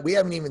doing. And my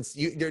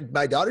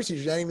daughter's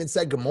teacher hasn't even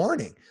said good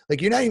morning.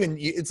 Like, you're not even,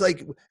 it's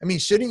like, I mean,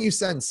 shouldn't you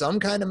send some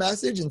kind of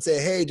message and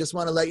say, hey, just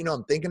want to let you know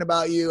I'm thinking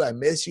about you. I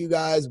miss you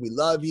guys. We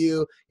love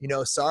you. You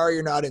know, sorry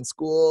you're not in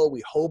school.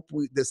 We hope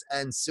this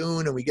ends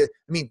soon.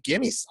 And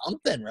give me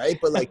something, right?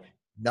 But like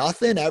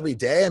nothing every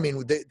day. I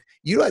mean,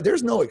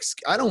 there's no,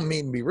 I don't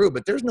mean to be rude,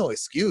 but there's no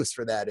excuse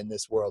for that in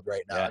this world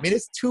right now. Yeah. I mean,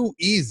 it's too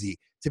easy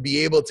to be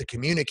able to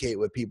communicate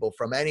with people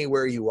from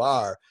anywhere you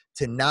are,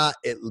 to not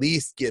at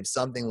least give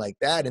something like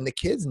that. And the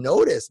kids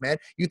notice, man.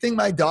 You think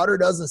my daughter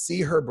doesn't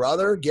see her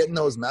brother getting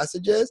those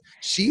messages?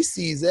 She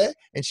sees it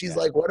and she's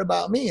like, what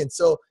about me? And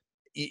so,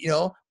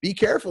 be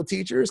careful,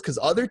 teachers, because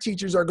other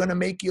teachers are going to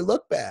make you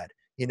look bad.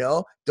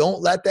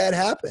 Don't let that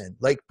happen.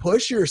 Like,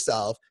 push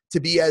yourself to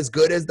be as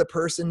good as the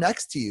person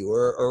next to you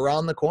or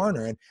around the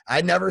corner. And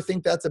I never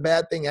think that's a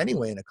bad thing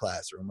anyway in a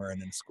classroom or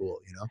in school,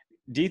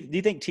 Do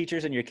you think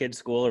teachers in your kids'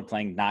 school are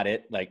playing Not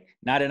It on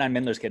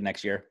Mendler's kid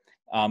next year?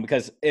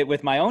 Because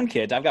with my own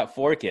kids, I've got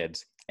 4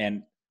 kids,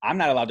 and I'm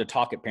not allowed to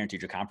talk at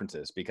parent-teacher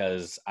conferences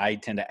because I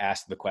tend to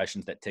ask the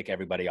questions that tick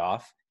everybody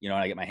off. And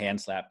I get my hand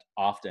slapped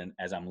often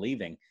as I'm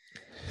leaving.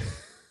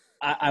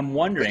 I'm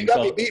wondering. You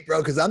got me beat,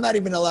 bro, because I'm not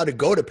even allowed to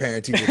go to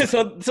parent-teacher.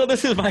 so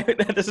this is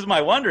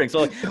my wondering.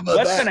 So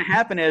what's going to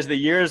happen as the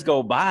years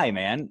go by,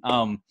 man?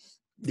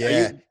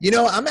 Yeah.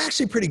 I'm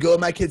actually pretty good with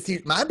my kids.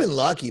 I've been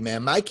lucky,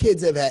 man. My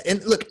kids have had,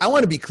 and look, I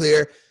want to be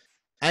clear.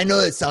 I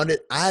know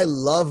I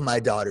love my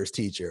daughter's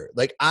teacher.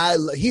 Like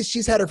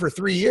she's had her for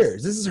 3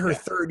 years. This is her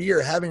 3rd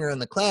year having her in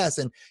the class.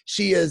 And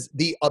she is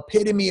the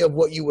epitome of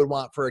what you would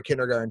want for a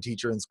kindergarten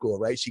teacher in school,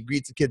 right? She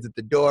greets the kids at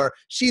the door.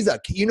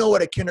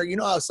 What a kindergarten,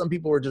 how some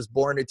people were just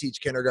born to teach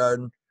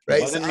kindergarten,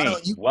 right?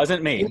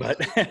 Wasn't me, but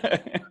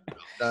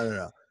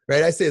no.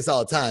 Right. I say this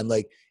all the time.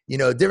 Like,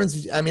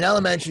 difference. I mean,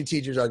 elementary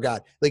teachers are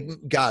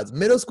gods,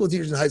 middle school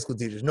teachers and high school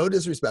teachers, no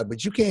disrespect,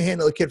 but you can't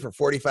handle a kid for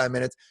 45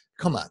 minutes.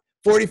 Come on.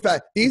 45.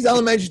 These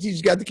elementary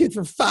teachers got the kid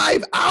for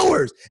 5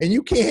 hours and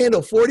you can't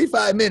handle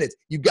 45 minutes.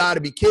 You got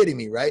to be kidding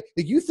me, right?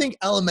 Like, you think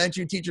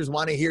elementary teachers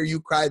want to hear you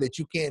cry that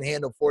you can't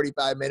handle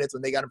 45 minutes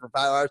when they got them for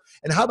 5 hours?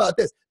 And how about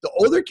this? The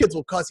older kids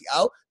will cuss you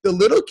out. The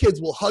little kids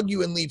will hug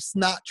you and leave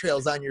snot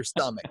trails on your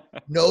stomach.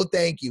 No,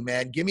 thank you,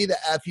 man. Give me the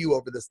FU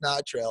over the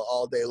snot trail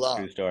all day long.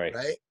 True story.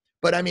 Right?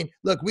 But I mean,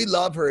 look, we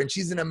love her and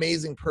she's an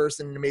amazing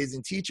person, an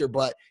amazing teacher.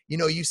 But,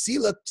 you see,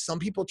 look, some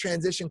people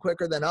transition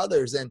quicker than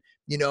others. And,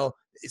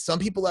 some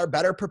people are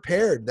better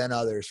prepared than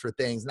others for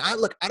things. And I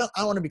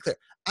want to be clear.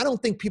 I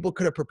don't think people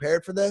could have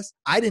prepared for this.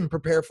 I didn't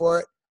prepare for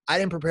it.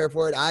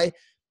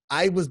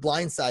 I was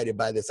blindsided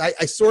by this. I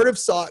sort of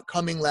saw it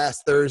coming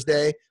last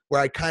Thursday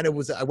where I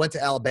went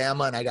to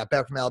Alabama and I got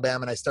back from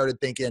Alabama and I started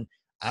thinking,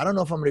 I don't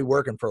know if I'm going to be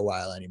working for a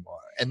while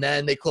anymore. And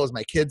then they closed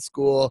my kids'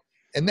 school.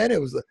 And then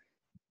it was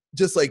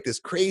just like this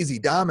crazy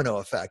domino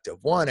effect of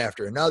one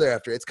after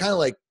another it's kind of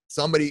like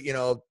somebody,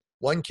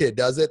 one kid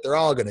does it, they're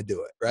all going to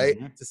do it, right?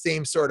 Mm-hmm. It's the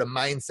same sort of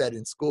mindset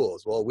in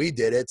schools. Well, we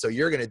did it, so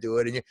you're going to do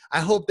it. And I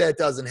hope that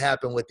doesn't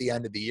happen with the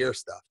end of the year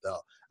stuff, though.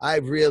 I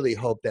really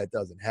hope that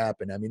doesn't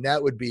happen. I mean,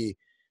 that would be,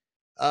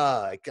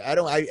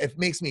 it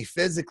makes me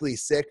physically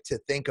sick to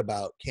think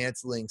about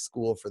canceling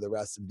school for the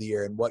rest of the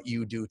year and what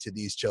you do to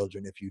these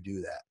children if you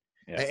do that.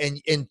 Yeah.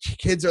 And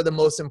kids are the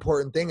most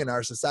important thing in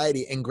our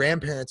society, and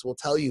grandparents will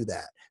tell you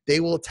that. They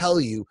will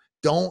tell you,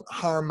 don't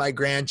harm my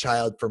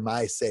grandchild for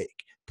my sake.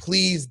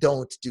 Please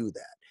don't do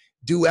that.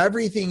 Do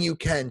everything you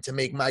can to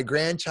make my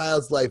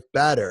grandchild's life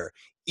better,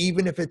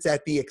 even if it's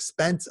at the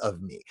expense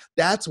of me.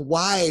 That's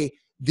why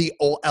the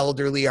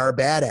elderly are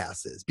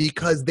badasses,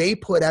 because they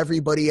put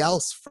everybody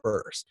else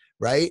first,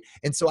 right?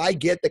 And so I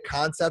get the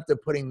concept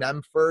of putting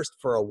them first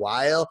for a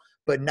while,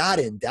 but not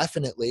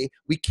indefinitely.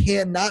 We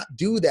cannot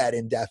do that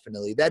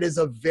indefinitely. That is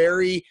a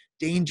very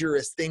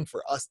dangerous thing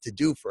for us to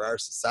do for our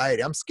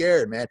society. I'm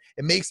scared, man.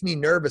 It makes me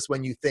nervous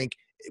when you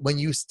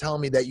tell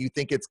me that you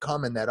think it's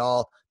coming that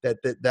all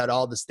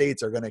the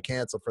states are going to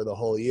cancel for the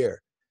whole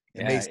year.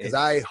 Because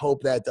I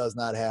hope that does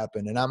not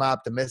happen, and I'm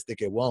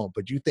optimistic it won't,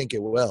 but you think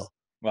it will.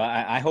 Well,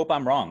 I hope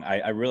I'm wrong.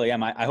 I really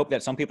am. I hope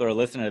that some people are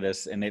listening to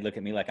this and they look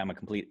at me like I'm a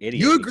complete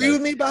idiot. You agree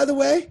with me, by the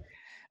way?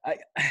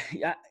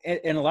 Yeah,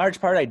 in a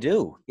large part, I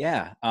do.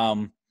 Yeah.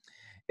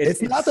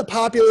 It's not the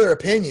popular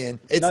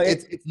opinion.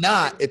 It's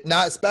not,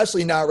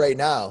 especially not right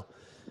now.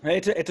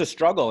 It's a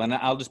struggle, and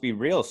I'll just be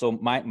real. So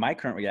my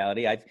current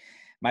reality,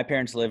 my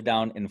parents lived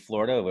down in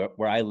Florida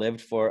where I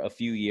lived for a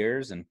few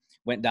years and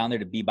went down there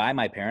to be by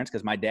my parents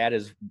because my dad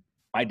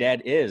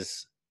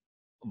is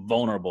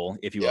vulnerable,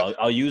 if you will. Yep.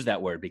 I'll use that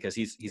word because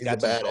he's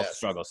got some health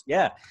struggles.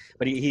 Yeah,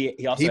 but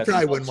he also has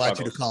probably wouldn't want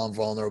you to call him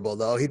vulnerable,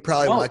 though. He'd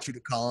probably want you to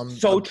call him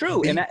so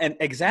true, and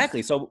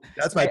exactly. So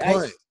that's my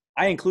point.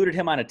 I included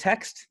him on a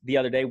text the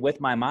other day with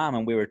my mom,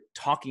 and we were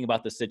talking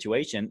about the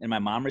situation, and my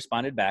mom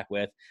responded back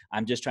with,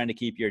 "I'm just trying to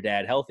keep your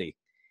dad healthy."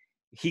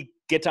 he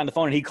gets on the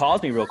phone and he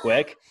calls me real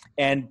quick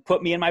and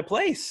put me in my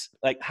place.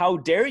 Like, how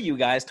dare you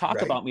guys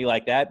talk about me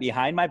like that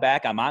behind my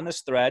back? I'm on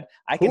this thread.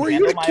 I can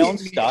handle my own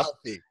stuff.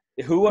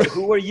 Who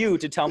are you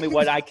to tell me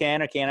what I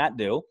can or cannot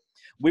do?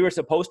 We were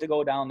supposed to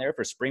go down there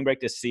for spring break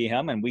to see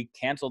him, and we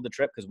canceled the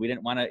trip because we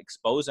didn't want to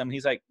expose him.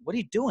 He's like, what are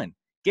you doing?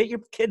 Get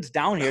your kids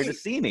down here to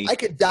see me. I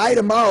could die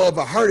tomorrow of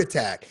a heart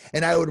attack,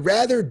 and I would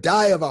rather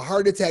die of a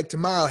heart attack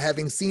tomorrow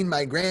having seen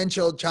my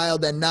grandchild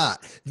than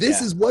not.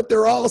 This is what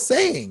they're all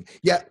saying.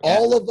 Yet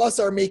all of us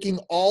are making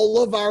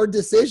all of our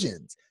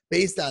decisions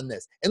based on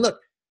this. And look,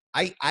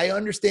 I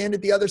understand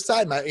it the other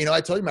side. I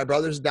told you my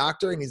brother's a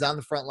doctor, and he's on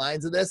the front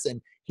lines of this, and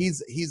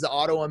he's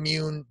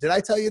autoimmune. Did I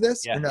tell you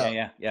this? Yeah, or no?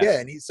 Yeah.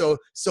 And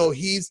so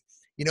he's,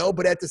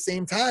 but at the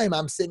same time,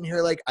 I'm sitting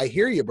here like, I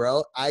hear you,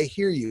 bro. I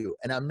hear you.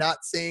 And I'm not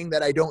saying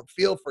that I don't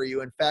feel for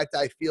you. In fact,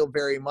 I feel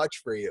very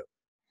much for you.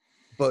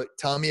 But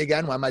tell me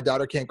again why my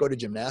daughter can't go to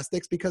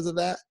gymnastics because of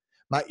that.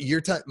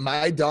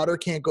 My daughter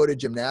can't go to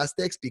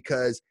gymnastics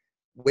because,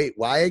 wait,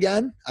 why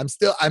again? I'm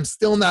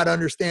still not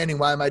understanding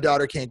why my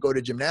daughter can't go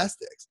to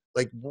gymnastics.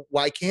 Like,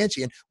 why can't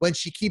she? And when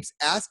she keeps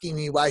asking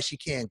me why she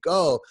can't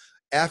go,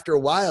 after a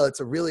while,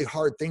 it's a really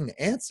hard thing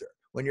to answer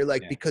when you're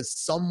like, because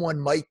someone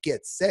might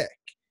get sick.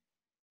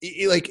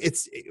 Like,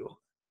 it's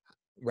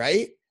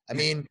right. I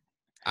mean,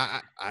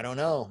 I don't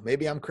know.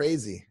 Maybe I'm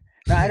crazy.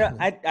 No, I don't.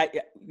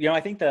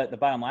 I think the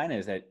bottom line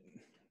is that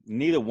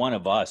neither one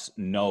of us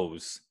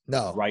knows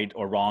right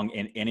or wrong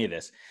in any of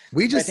this.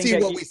 We just see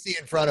what we see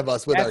in front of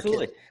us with our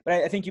kids. But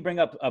I think you bring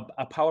up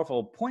a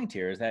powerful point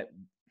here, is that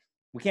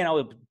we can't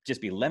always just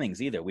be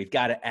lemmings either. We've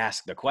got to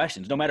ask the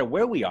questions. No matter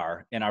where we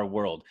are in our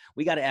world,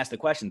 we got to ask the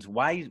questions.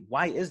 Why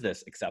is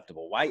this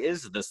acceptable? Why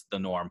is this the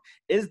norm?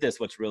 Is this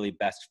what's really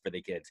best for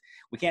the kids?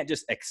 We can't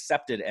just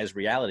accept it as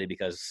reality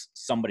because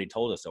somebody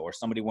told us so, or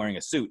somebody wearing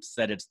a suit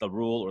said it's the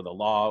rule or the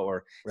law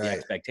or the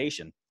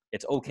expectation.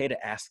 It's okay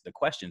to ask the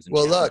questions. And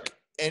look,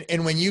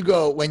 and when you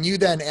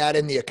then add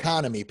in the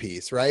economy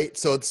piece, right?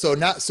 So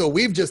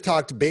we've just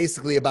talked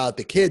basically about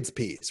the kids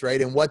piece, right?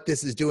 And what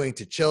this is doing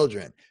to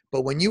children.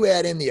 But when you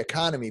add in the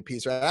economy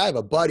piece, right? I have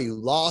a buddy who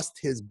lost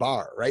his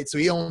bar, right? So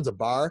he owns a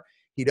bar.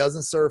 He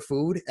doesn't serve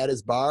food at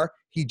his bar.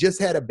 He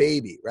just had a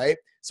baby, right?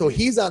 So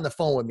he's on the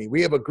phone with me.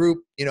 We have a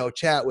group,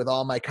 chat with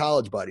all my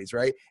college buddies,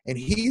 right? And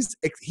he's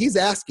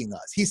asking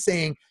us, he's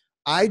saying,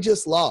 I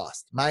just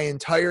lost my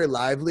entire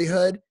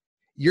livelihood.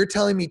 You're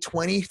telling me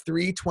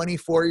 23,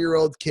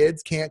 24-year-old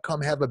kids can't come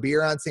have a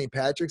beer on St.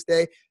 Patrick's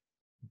Day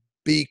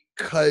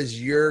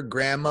because your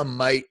grandma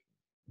might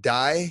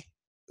die,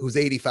 who's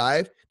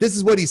 85? This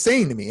is what he's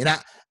saying to me. And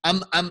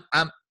I'm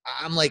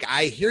like,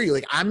 I hear you.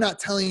 Like, I'm not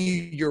telling you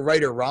you're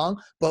right or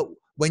wrong, but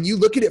when you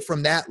look at it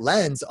from that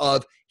lens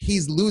of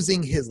he's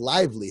losing his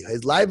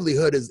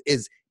livelihood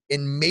is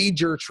in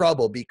major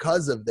trouble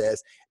because of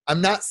this.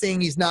 I'm not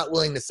saying he's not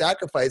willing to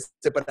sacrifice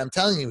it, but I'm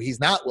telling you, he's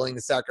not willing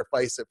to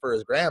sacrifice it for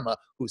his grandma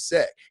who's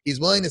sick. He's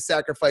willing to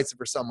sacrifice it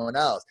for someone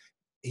else.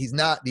 He's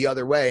not the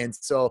other way. And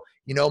so,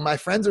 my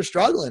friends are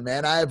struggling,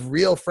 man. I have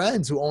real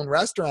friends who own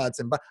restaurants,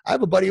 and I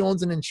have a buddy who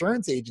owns an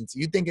insurance agency.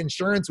 You'd think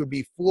insurance would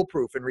be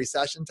foolproof in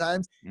recession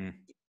times.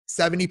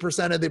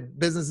 70% of the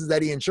businesses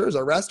that he insures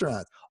are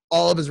restaurants.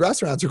 All of his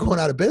restaurants are going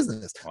out of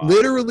business. Wow.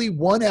 Literally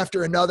one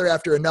after another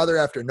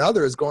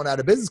is going out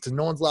of business because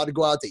no one's allowed to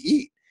go out to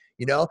eat.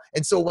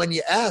 And so when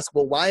you ask,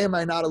 well, why am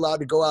I not allowed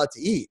to go out to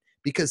eat?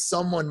 Because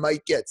someone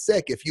might get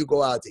sick if you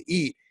go out to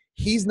eat.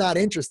 He's not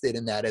interested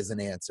in that as an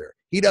answer.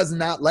 He does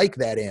not like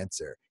that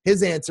answer.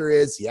 His answer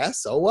is,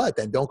 yes, so what?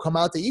 Then don't come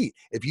out to eat.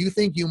 If you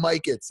think you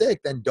might get sick,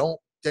 then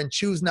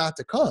choose not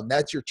to come.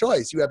 That's your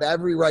choice. You have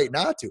every right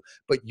not to,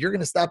 but you're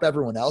going to stop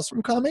everyone else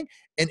from coming.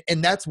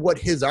 And that's what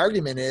his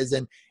argument is.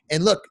 And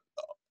look,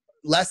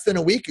 less than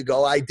a week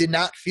ago, I did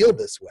not feel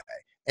this way.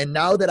 And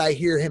now that I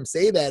hear him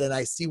say that and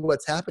I see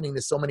what's happening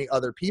to so many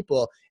other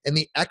people and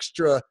the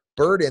extra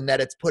burden that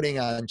it's putting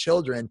on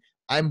children,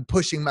 I'm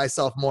pushing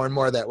myself more and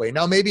more that way.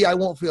 Now, maybe I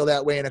won't feel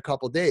that way in a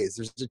couple of days.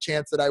 There's a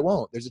chance that I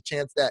won't. There's a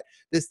chance that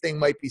this thing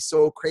might be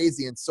so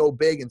crazy and so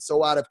big and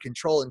so out of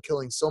control and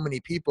killing so many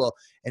people.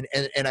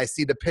 And I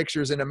see the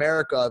pictures in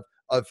America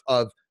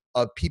of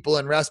people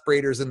in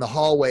respirators in the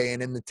hallway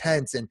and in the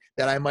tents, and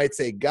that I might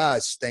say,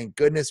 gosh, thank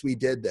goodness we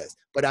did this.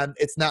 But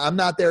I'm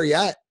not there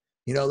yet.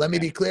 Let me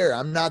be clear.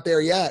 I'm not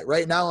there yet.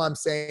 Right now, I'm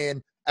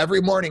saying every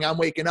morning I'm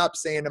waking up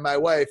saying to my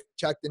wife,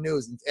 check the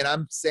news. And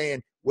I'm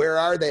saying, where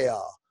are they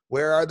all?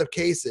 Where are the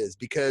cases?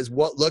 Because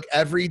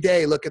every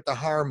day, look at the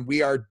harm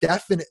we are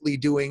definitely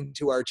doing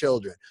to our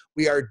children.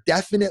 We are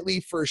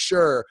definitely for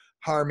sure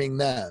harming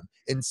them.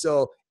 And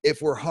so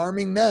if we're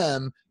harming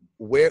them,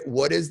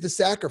 what is the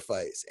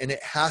sacrifice? And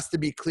it has to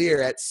be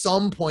clear. At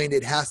some point,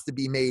 it has to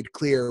be made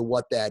clear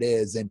what that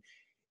is. And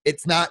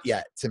it's not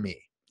yet to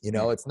me.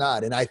 It's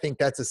not. And I think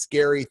that's a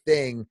scary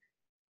thing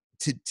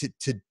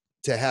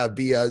to have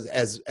be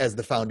as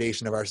the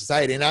foundation of our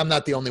society. And I'm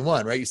not the only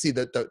one, right? You see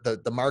that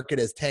the market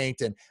has tanked,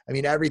 and I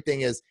mean,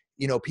 everything is,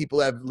 people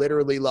have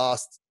literally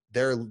lost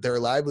their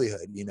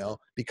livelihood,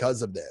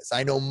 because of this.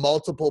 I know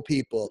multiple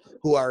people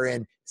who are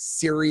in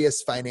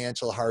serious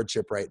financial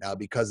hardship right now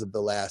because of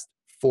the last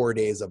 4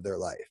 days of their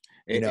life.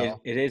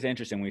 It is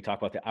interesting when we talk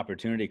about the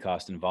opportunity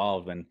cost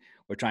involved when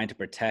we're trying to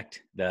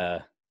protect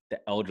the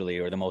elderly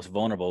or the most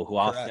vulnerable who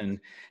often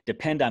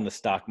depend on the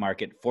stock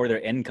market for their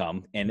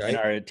income. And in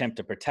our attempt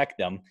to protect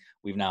them,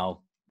 we've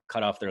now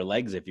cut off their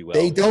legs, if you will.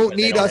 They don't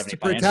need us to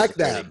protect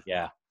them.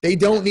 Yeah. They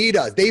don't need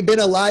us. They've been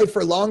alive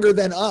for longer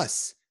than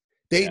us.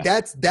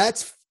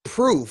 That's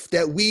proof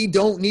that we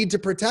don't need to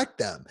protect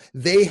them.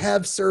 They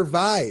have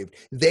survived.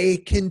 They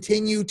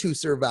continue to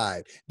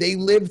survive. They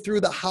lived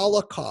through the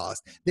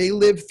Holocaust.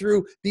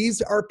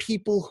 These are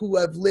people who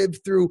have lived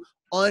through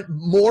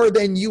more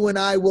than you and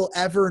I will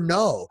ever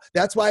know.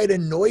 That's why it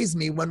annoys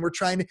me when we're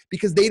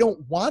because they don't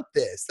want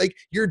this. Like,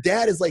 your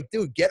dad is like,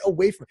 dude, get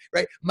away from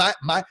me, right?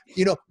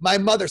 My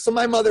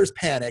mother's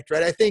panicked,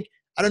 right?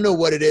 I don't know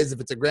what it is, if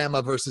it's a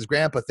grandma versus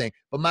grandpa thing,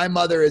 but my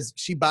mother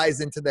she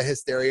buys into the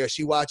hysteria.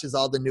 She watches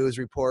all the news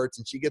reports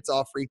and she gets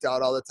all freaked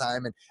out all the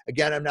time. And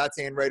again, I'm not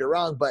saying right or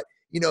wrong, but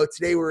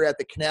today we were at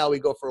the canal, we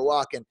go for a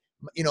walk, and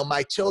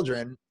my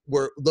children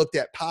looked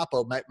at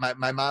Papa.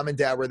 My mom and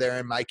dad were there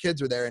and my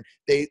kids were there, and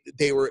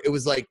it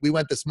was like, we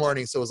went this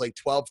morning, so it was like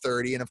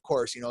 12:30, and of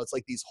course, it's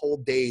like these whole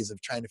days of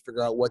trying to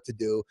figure out what to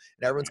do,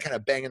 and everyone's kind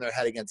of banging their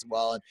head against the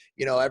wall, and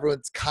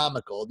everyone's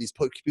comical. These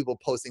people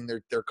posting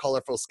their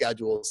colorful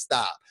schedules.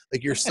 Stop.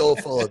 Like, you're so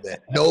full of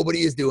it.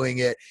 Nobody is doing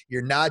it.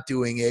 You're not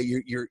doing it.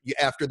 You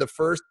after the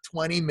first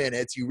 20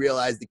 minutes, you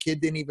realize the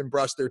kid didn't even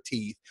brush their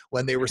teeth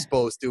when they were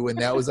supposed to, and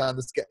that was on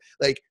the schedule.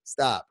 Like,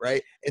 stop,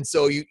 right? And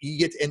so you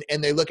get,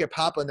 and they look at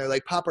Papa and they're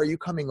like, Papa, are you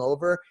coming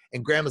over?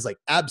 And Grandma's like,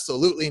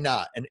 absolutely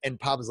not. And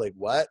Papa's like,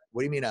 what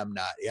do you mean I'm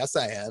not? Yes,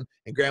 I am.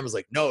 And Grandma's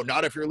like, no,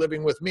 not if you're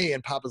living with me.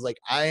 And Papa's like,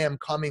 I am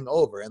coming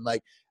over. And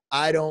like,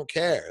 I don't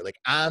care. Like,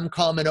 I'm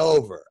coming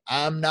over.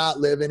 I'm not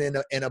living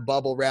in a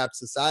bubble wrap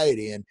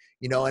society. And,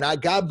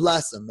 and God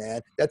bless them,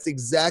 man. That's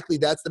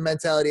the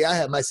mentality I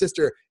have.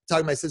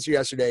 Talking to my sister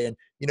yesterday, and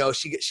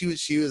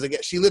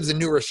she lives in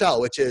New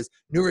Rochelle,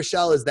 New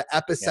Rochelle is the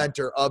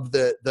epicenter of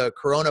the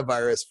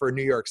coronavirus for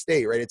New York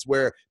State, right? It's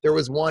where there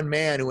was one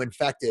man who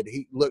infected.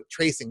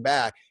 Tracing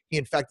back, he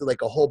infected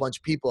like a whole bunch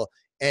of people,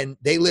 and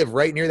they live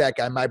right near that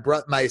guy.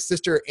 My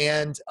sister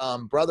and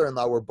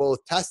brother-in-law were both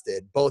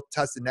tested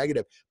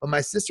negative, but my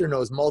sister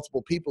knows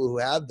multiple people who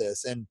have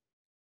this, and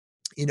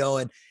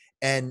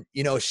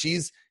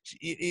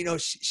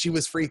she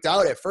was freaked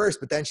out at first,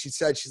 but then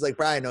she's like,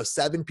 Brian, I know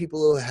 7 people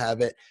who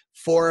have it.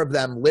 4 of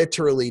them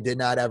literally did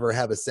not ever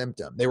have a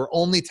symptom. They were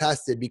only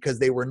tested because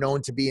they were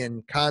known to be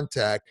in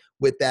contact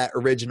with that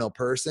original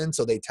person.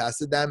 So they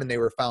tested them and they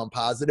were found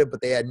positive,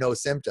 but they had no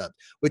symptoms,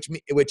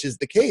 which is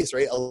the case,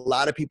 right? A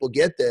lot of people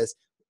get this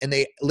and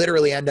they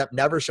literally end up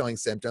never showing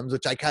symptoms,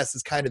 which I guess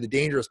is kind of the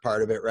dangerous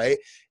part of it, right?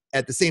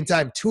 At the same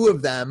time, 2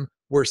 of them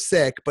were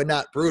sick, but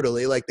not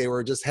brutally. Like, they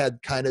were just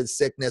had kind of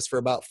sickness for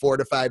about 4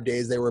 to 5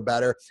 days. They were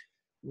better.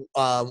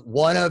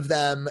 One of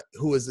them,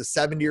 who was a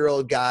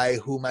 70-year-old guy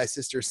who my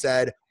sister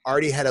said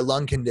already had a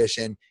lung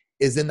condition,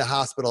 is in the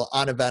hospital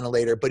on a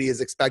ventilator, but he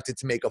is expected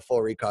to make a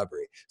full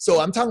recovery.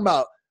 So I'm talking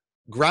about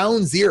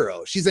ground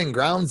zero. She's in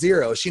ground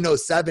zero. She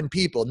knows 7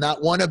 people.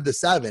 Not one of the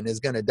 7 is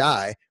going to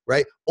die,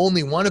 right?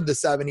 Only one of the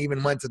 7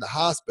 even went to the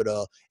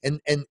hospital. And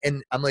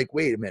I'm like,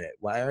 wait a minute,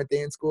 why aren't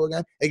they in school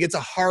again? Like, it's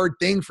a hard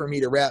thing for me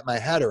to wrap my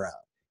head around.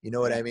 You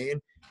know what I mean?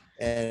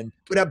 And,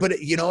 but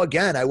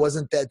again,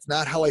 that's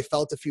not how I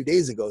felt a few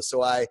days ago. So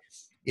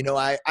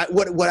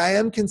what I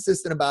am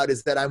consistent about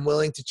is that I'm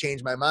willing to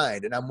change my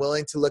mind, and I'm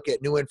willing to look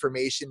at new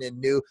information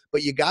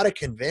but you got to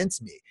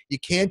convince me. You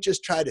can't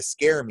just try to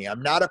scare me.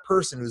 I'm not a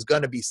person who's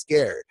going to be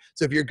scared.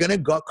 So if you're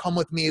going to come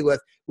with me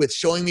with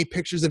showing me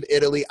pictures of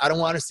Italy, I don't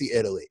want to see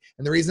Italy.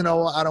 And the reason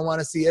I don't want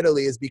to see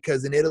Italy is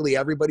because in Italy,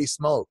 everybody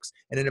smokes.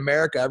 And in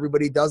America,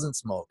 everybody doesn't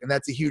smoke. And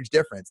that's a huge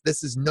difference.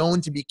 This is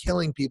known to be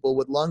killing people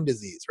with lung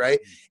disease, right?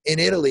 In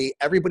Italy,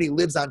 everybody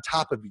lives on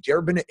top of you. You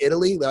ever been to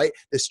Italy, right?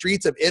 The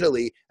streets of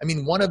Italy, I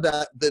mean, one of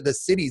the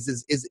cities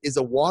is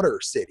a water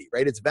city,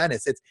 right? It's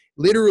Venice. It's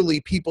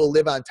literally people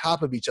live on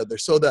top of each other.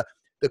 So the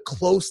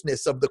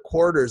closeness of the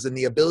quarters and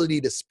the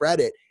ability to spread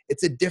it,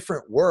 it's a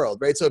different world,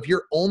 right? So if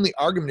your only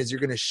argument is you're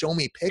going to show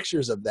me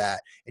pictures of that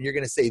and you're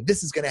going to say,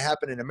 this is going to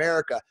happen in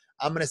America,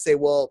 I'm going to say,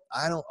 well,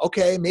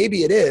 okay,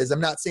 maybe it is.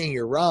 I'm not saying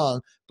you're wrong,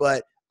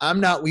 but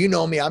I'm not,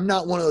 me, I'm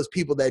not one of those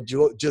people that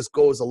just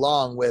goes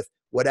along with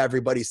what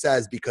everybody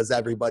says because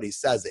everybody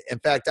says it. In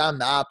fact, I'm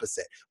the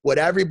opposite. What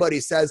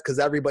everybody says because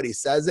everybody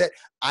says it,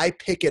 I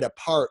pick it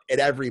apart at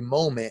every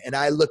moment and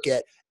I look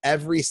at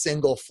every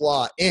single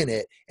flaw in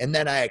it. And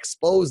then I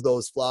expose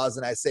those flaws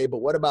and I say,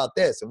 but what about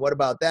this? And what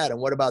about that? And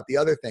what about the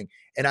other thing?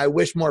 And I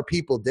wish more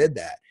people did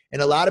that.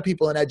 And a lot of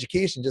people in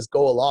education just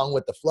go along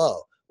with the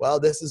flow. Well,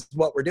 this is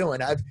what we're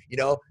doing.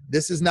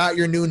 This is not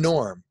your new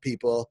norm,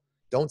 people.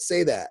 Don't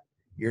say that.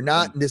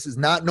 This is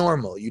not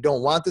normal. You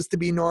don't want this to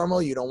be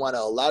normal. You don't want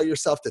to allow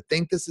yourself to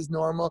think this is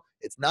normal.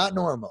 It's not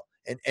normal.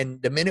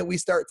 And the minute we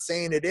start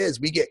saying it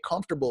is, we get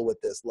comfortable with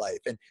this life.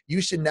 And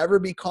you should never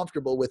be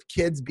comfortable with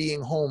kids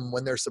being home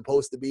when they're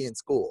supposed to be in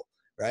school,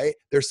 right?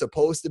 They're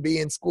supposed to be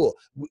in school.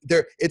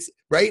 It's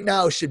right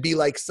now should be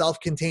like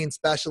self-contained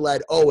special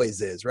ed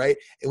always is, right?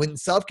 And when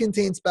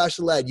self-contained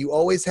special ed, you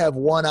always have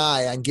one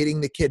eye on getting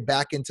the kid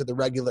back into the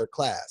regular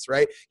class,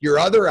 right? Your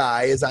other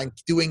eye is on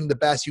doing the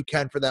best you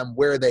can for them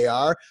where they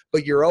are,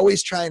 but you're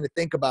always trying to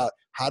think about,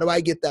 how do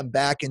I get them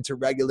back into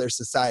regular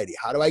society?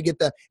 How do I get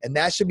them? And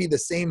that should be the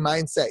same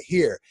mindset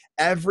here.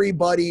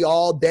 Everybody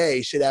all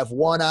day should have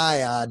one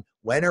eye on,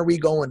 when are we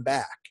going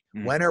back?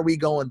 When are we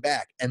going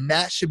back? And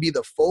that should be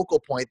the focal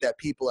point that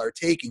people are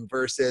taking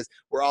versus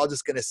we're all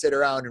just going to sit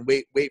around and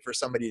wait for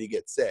somebody to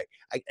get sick.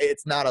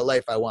 It's not a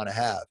life I want to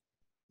have,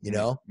 you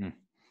know?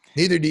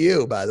 Neither do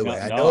you, by the way.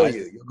 I know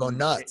you'll go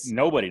nuts.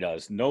 Nobody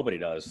does. Nobody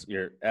does.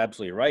 You're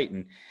absolutely right.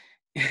 And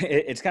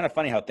it's kind of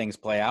funny how things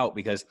play out,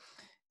 because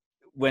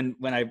when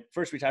I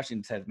first reached out to you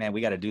and said, man,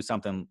 we got to do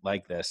something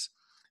like this.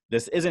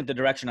 This isn't the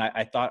direction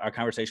I thought our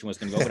conversation was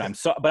going to go,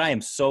 but I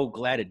am so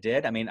glad it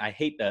did. I mean, I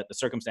hate the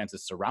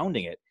circumstances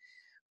surrounding it,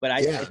 but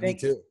I think, me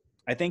too.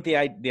 I think the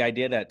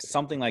idea that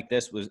something like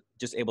this was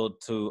just able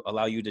to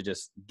allow you to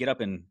just get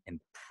up and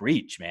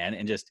preach, man,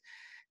 and just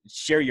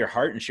share your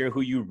heart and share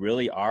who you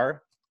really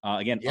are.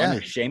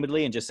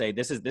 Unashamedly, and just say,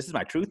 this is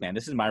my truth, man.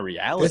 This is my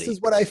reality. This is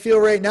what I feel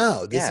right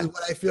now. This is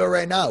what I feel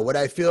right now. What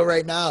I feel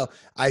right now,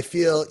 I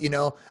feel,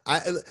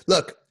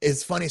 look,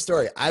 it's a funny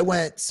story.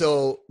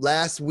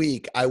 Last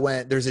week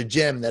there's a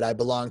gym that I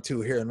belong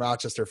to here in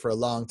Rochester for a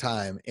long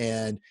time.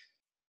 And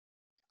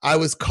I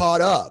was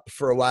caught up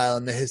for a while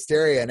in the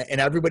hysteria,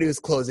 and everybody was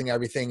closing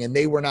everything, and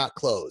they were not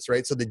closed,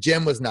 right? So the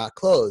gym was not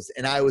closed,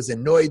 and I was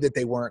annoyed that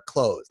they weren't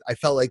closed. I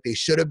felt like they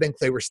should have been.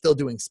 They were still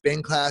doing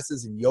spin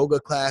classes and yoga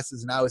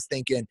classes, and I was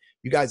thinking,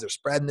 you guys are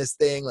spreading this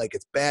thing like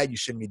it's bad. You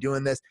shouldn't be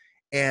doing this.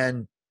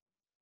 And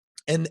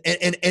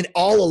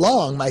all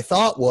along, my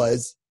thought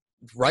was,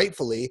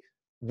 rightfully,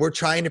 we're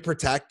trying to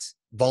protect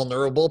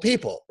vulnerable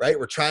people, right?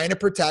 We're trying to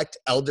protect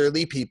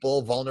elderly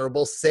people,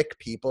 vulnerable, sick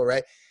people,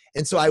 right?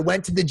 And so I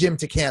went to the gym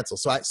to cancel.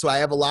 So I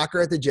have a locker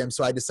at the gym.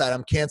 So I decided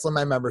I'm canceling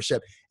my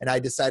membership, and I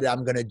decided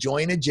I'm going to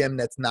join a gym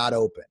that's not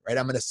open, right?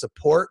 I'm going to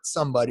support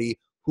somebody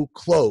who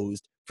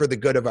closed for the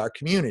good of our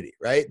community,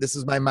 right? This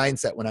is my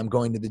mindset when I'm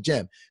going to the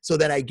gym. So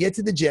then I get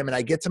to the gym and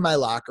I get to my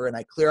locker and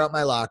I clear out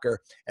my locker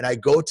and I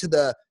go to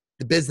the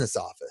business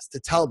office to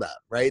tell them,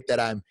 right, that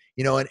I'm,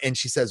 and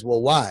she says,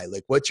 well, why?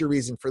 Like, what's your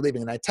reason for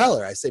leaving? And I tell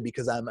her, I say,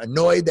 because I'm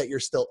annoyed that you're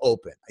still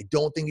open. I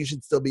don't think you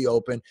should still be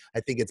open.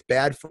 I think it's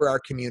bad for our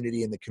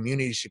community, and the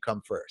community should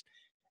come first.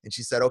 And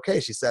she said,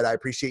 okay. She said, I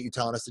appreciate you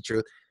telling us the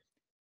truth.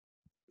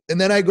 And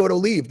then I go to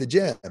leave the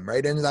gym,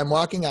 right? And as I'm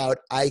walking out,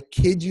 I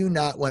kid you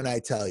not when I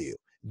tell you,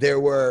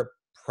 there were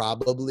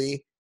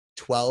probably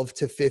 12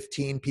 to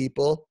 15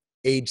 people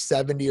age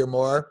 70 or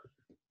more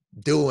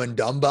doing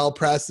dumbbell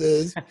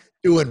presses,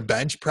 doing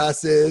bench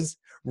presses,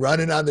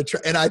 running on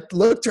the and I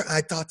looked,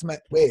 I thought to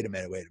wait a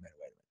minute.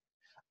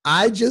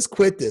 I just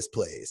quit this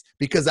place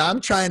because I'm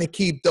trying to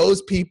keep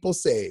those people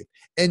safe.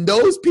 And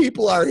those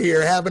people are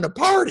here having a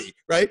party,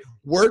 right?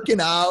 Working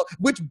out,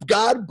 which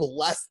God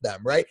bless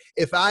them, right?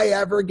 If I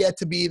ever get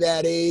to be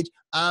that age,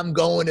 I'm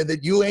going to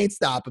you ain't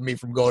stopping me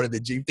from going to the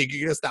gym. Think you're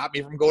going to stop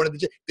me from going to the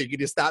gym? Think you're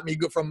going to stop me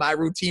from my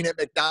routine at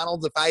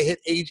McDonald's if I hit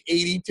age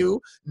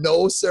 82?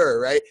 No,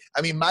 sir, right?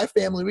 I mean, my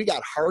family, we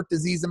got heart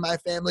disease in my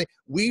family.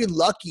 We're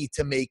lucky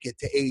to make it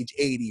to age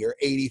 80 or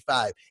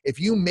 85. If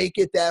you make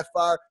it that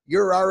far,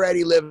 you're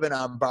already living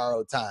on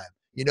borrowed time.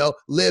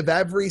 Live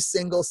every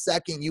single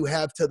second you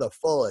have to the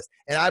fullest.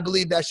 And I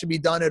believe that should be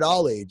done at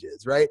all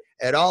ages, right?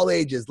 At all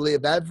ages,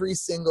 live every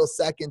single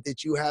second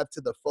that you have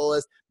to the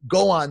fullest.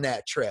 Go on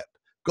that trip.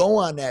 Go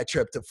on that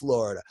trip to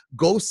Florida.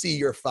 Go see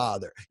your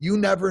father. You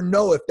never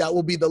know if that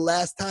will be the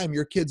last time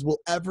your kids will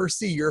ever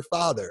see your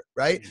father,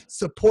 right?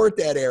 Support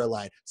that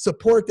airline.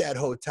 Support that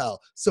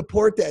hotel.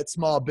 Support that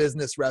small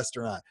business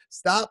restaurant.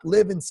 Stop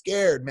living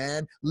scared,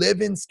 man.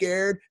 Living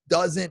scared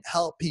doesn't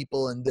help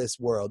people in this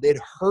world. It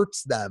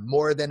hurts them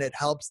more than it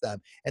helps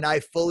them. And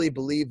I fully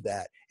believe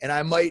that. And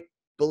I might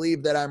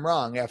believe that I'm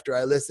wrong after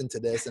I listen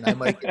to this, and I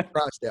might get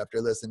crushed after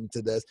listening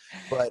to this.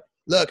 But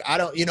look, I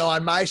don't,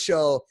 on my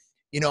show,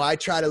 I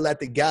try to let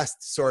the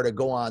guests sort of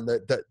go on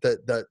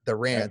the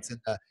rants,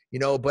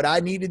 and but I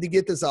needed to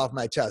get this off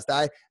my chest.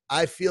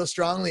 I feel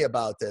strongly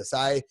about this.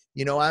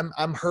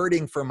 I'm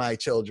hurting for my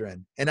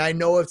children, and I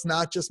know it's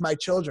not just my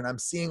children. I'm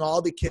seeing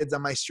all the kids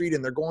on my street,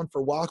 and they're going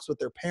for walks with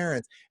their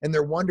parents, and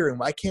they're wondering,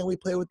 why can't we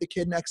play with the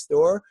kid next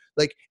door?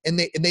 Like, and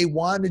they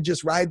want to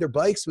just ride their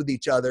bikes with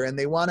each other, and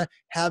they want to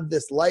have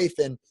this life.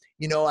 And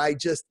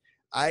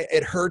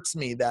it hurts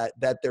me that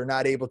they're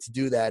not able to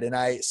do that.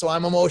 And so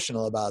I'm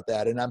emotional about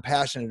that, and I'm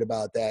passionate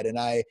about that. And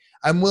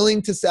I'm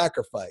willing to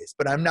sacrifice,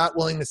 but I'm not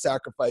willing to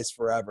sacrifice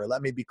forever.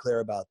 Let me be clear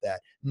about that.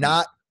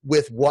 Not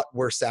with what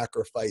we're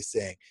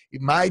sacrificing.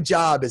 My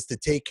job is to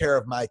take care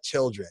of my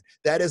children.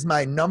 That is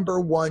my number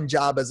one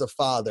job as a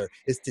father,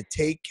 is to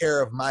take care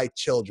of my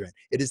children.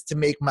 It is to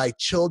make my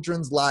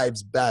children's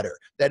lives better.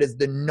 That is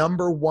the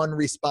number one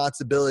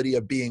responsibility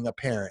of being a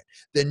parent.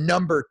 The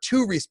number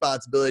two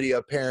responsibility of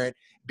a parent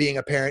being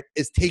a parent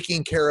is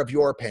taking care of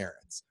your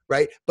parents,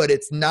 right? But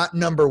it's not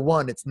number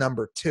one, it's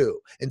number two.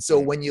 And so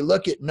when you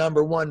look at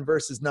number one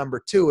versus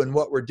number two and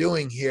what we're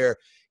doing here,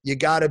 you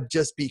got to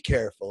just be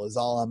careful is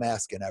all I'm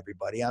asking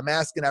everybody. I'm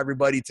asking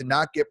everybody to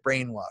not get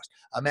brainwashed.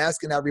 I'm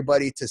asking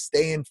everybody to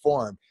stay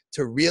informed,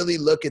 to really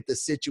look at the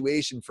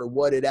situation for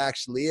what it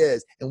actually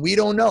is. And we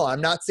don't know. I'm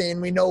not saying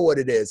we know what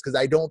it is because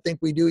I don't think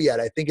we do yet.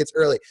 I think it's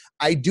early.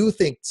 I do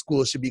think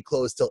school should be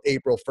closed till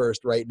April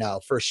 1st right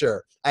now, for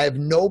sure. I have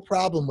no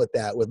problem with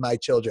that with my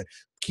children.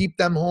 Keep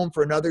them home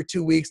for another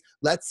 2 weeks.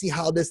 Let's see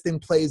how this thing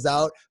plays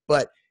out.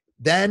 But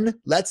then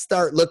let's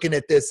start looking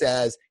at this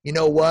as, you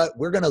know what,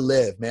 we're going to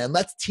live, man.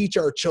 Let's teach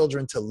our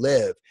children to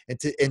live and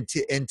to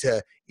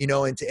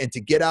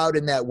get out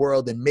in that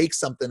world and make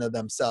something of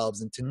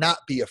themselves and to not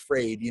be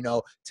afraid,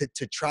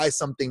 to try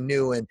something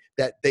new and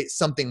that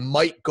something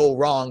might go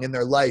wrong in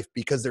their life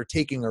because they're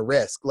taking a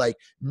risk. Like,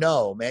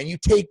 no, man, you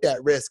take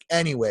that risk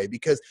anyway,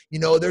 because,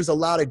 there's a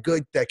lot of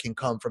good that can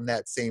come from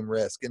that same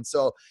risk. And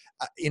so,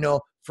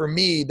 for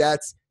me,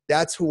 that's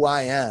who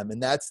I am.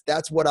 And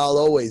that's what I'll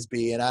always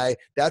be. And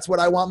that's what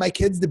I want my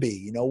kids to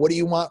be. What do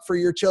you want for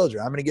your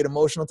children? I'm going to get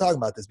emotional talking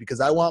about this because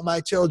I want my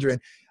children,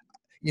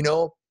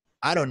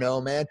 I don't know,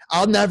 man.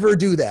 I'll never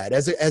do that.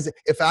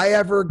 If I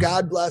ever,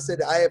 God bless it,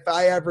 if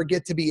I ever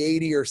get to be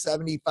 80 or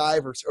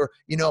 75 or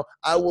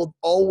I will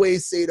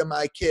always say to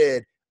my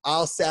kid,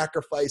 I'll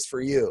sacrifice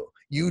for you.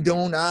 You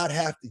do not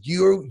have to,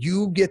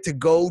 you get to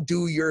go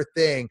do your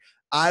thing.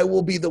 I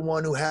will be the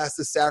one who has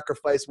to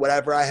sacrifice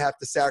whatever I have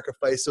to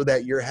sacrifice so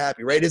that you're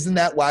happy, right? Isn't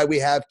that why we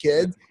have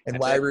kids and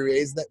why we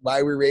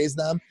raise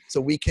them?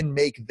 So we can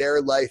make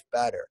their life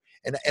better.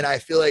 And I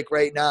feel like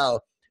right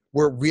now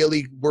we're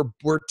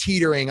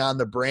teetering on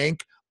the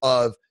brink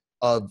of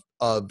a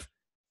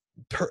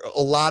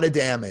lot of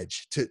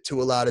damage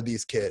to a lot of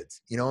these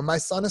kids, and my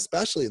son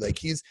especially, like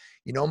he's,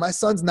 my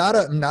son's not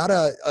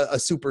a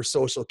super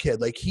social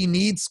kid. Like he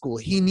needs school.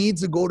 He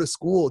needs to go to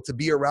school to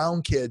be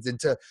around kids and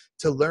to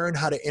learn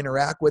how to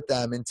interact with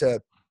them and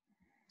to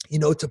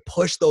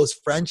push those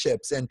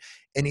friendships. And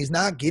he's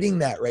not getting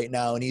that right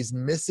now. And he's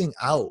missing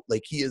out.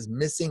 Like he is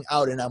missing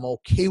out, and I'm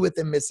okay with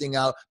him missing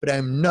out, but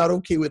I'm not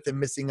okay with him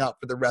missing out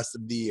for the rest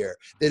of the year.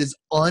 That is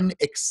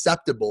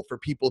unacceptable for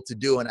people to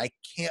do. And I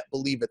can't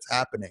believe it's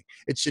happening.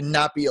 It should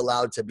not be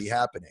allowed to be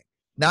happening.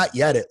 Not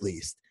yet, at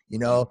least.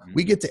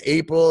 We get to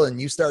April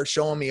and you start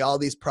showing me all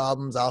these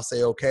problems. I'll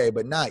say, okay,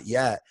 but not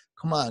yet.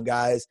 Come on,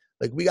 guys.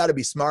 Like, we got to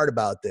be smart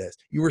about this.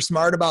 You were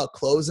smart about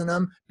closing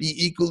them. Be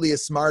equally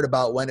as smart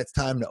about when it's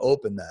time to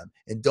open them.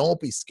 And don't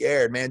be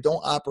scared, man.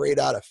 Don't operate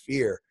out of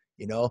fear.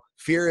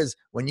 Fear is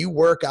when you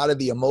work out of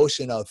the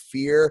emotion of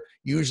fear,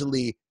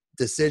 usually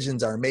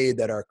decisions are made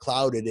that are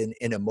clouded in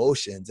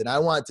emotions. And I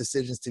want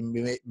decisions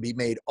to be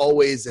made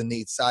always in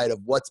the side of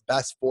what's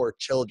best for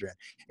children.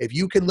 If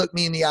you can look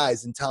me in the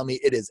eyes and tell me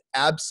it is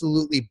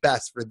absolutely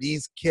best for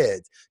these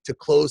kids to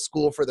close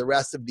school for the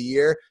rest of the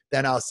year,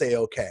 then I'll say,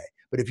 okay.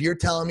 But if you're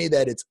telling me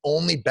that it's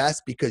only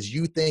best because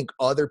you think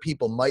other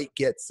people might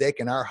get sick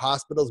and our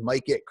hospitals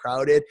might get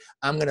crowded,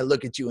 I'm going to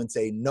look at you and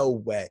say, no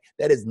way.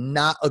 That is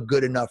not a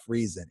good enough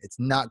reason. It's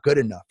not good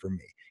enough for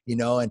me.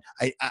 And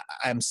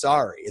I'm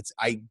sorry.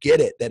 I get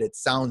it that it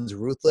sounds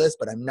ruthless,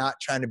 but I'm not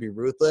trying to be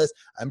ruthless.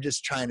 I'm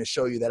just trying to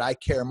show you that I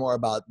care more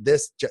about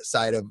this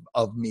side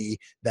of me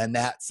than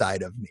that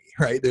side of me,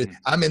 right?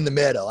 I'm in the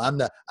middle.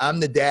 I'm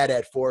the dad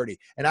at 40.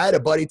 And I had a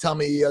buddy tell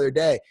me the other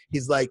day,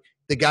 he's like,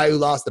 the guy who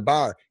lost the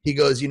bar, he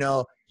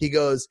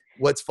goes,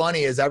 what's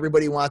funny is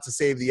everybody wants to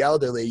save the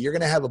elderly. You're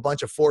going to have a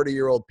bunch of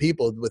 40-year-old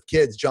people with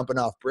kids jumping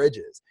off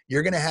bridges.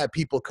 You're going to have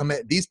people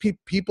commit. These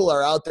people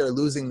are out there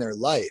losing their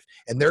life,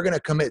 and they're going to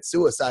commit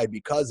suicide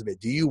because of it.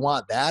 Do you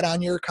want that on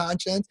your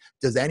conscience?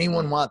 Does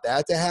anyone want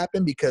that to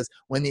happen? Because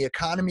when the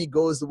economy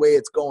goes the way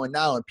it's going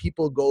now and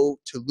people go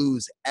to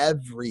lose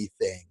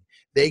everything,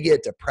 they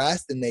get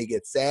depressed and they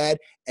get sad,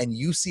 and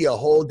you see a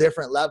whole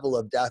different level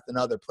of death in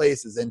other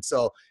places. And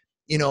so,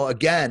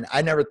 again,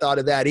 I never thought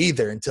of that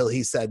either until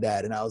he said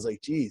that. And I was like,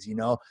 geez,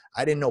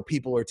 I didn't know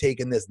people were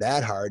taking this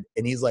that hard.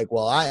 And he's like,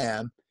 well, I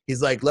am.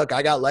 He's like, look,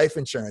 I got life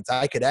insurance.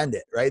 I could end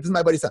it, right? This is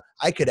my buddy's son.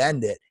 I could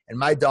end it, and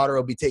my daughter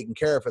will be taken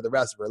care of for the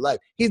rest of her life.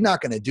 He's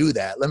not going to do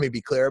that. Let me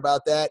be clear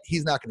about that.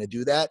 He's not going to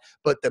do that.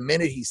 But the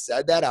minute he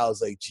said that, I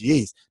was like,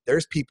 geez,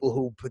 there's people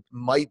who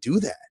might do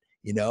that,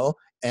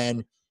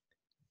 and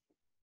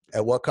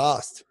at what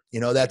cost?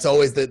 That's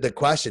always the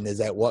question,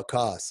 is at what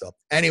cost? So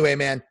anyway,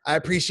 man, I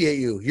appreciate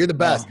you. You're the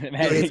best. Man,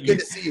 dude, it's good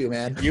to see you,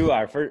 man. You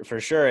are for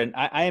sure. And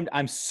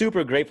I'm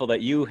super grateful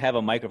that you have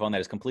a microphone that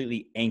is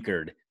completely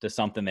anchored to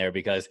something there,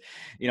 because,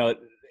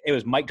 it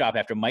was mic drop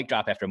after mic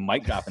drop after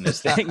mic drop in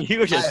this thing.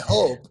 You just, I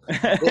hope.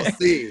 We'll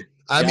see.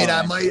 I mean,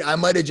 I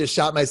might have just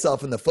shot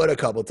myself in the foot a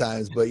couple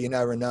times, but you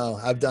never know.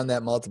 I've done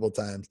that multiple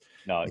times.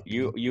 No,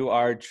 you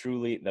are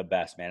truly the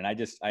best, man. And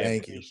I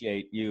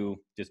appreciate you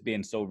just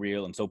being so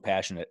real and so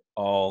passionate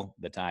all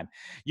the time.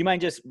 You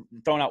mind just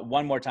throwing out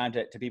one more time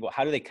to people,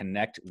 how do they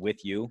connect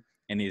with you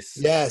in these.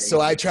 Yeah.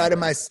 So I try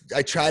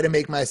to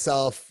make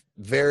myself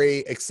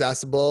very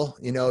accessible.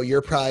 You know,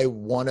 you're probably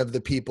one of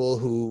the people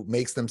who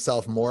makes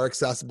themselves more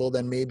accessible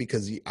than me,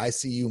 because I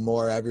see you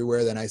more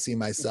everywhere than I see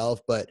myself.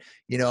 But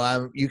you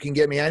know, you can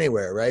get me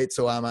anywhere, right?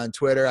 So I'm on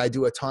Twitter. I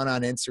do a ton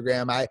on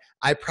Instagram.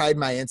 I pride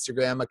my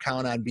Instagram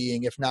account on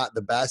being, if not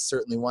the best,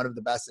 certainly one of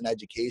the best in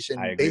education.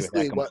 I agree with that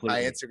Basically, what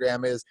my completely.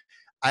 Instagram is,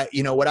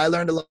 what I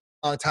learned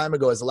long time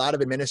ago is a lot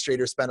of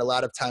administrators spend a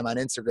lot of time on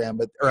Instagram,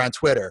 or on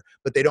Twitter,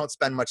 but they don't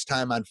spend much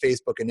time on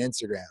Facebook and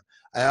Instagram.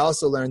 I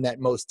also learned that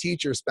most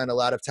teachers spend a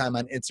lot of time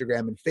on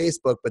Instagram and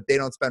Facebook, but they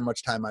don't spend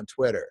much time on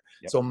Twitter.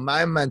 Yep. So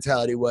my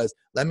mentality was,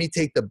 let me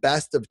take the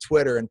best of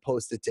Twitter and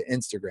post it to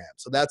Instagram.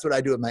 So that's what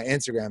I do with my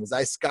Instagram, is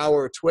I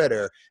scour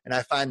Twitter and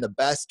I find the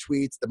best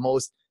tweets,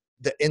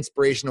 the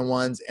inspirational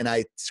ones, and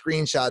I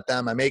screenshot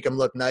them, I make them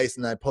look nice,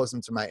 and then I post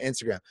them to my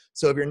Instagram.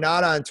 So if you're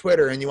not on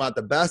Twitter and you want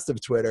the best of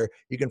Twitter,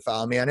 you can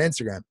follow me on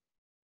Instagram.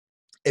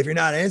 If you're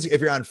not on Instagram,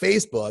 if you're on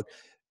Facebook,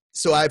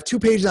 so I have 2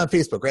 pages on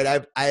Facebook,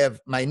 right? I have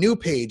my new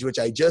page, which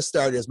I just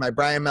started, is my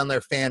Brian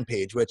Mendler fan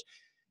page, which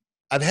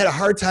I've had a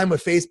hard time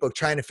with Facebook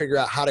trying to figure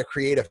out how to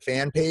create a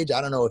fan page.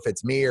 I don't know if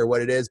it's me or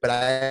what it is, but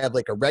I have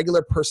like a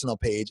regular personal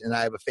page and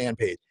I have a fan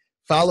page.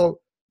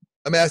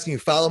 I'm asking you,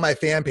 follow my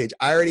fan page.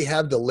 I already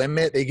have the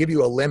limit. They give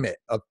you a limit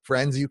of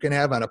friends you can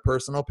have on a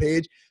personal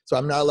page. So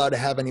I'm not allowed to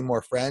have any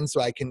more friends.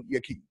 So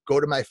you can go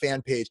to my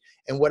fan page.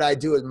 And what I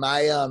do is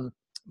my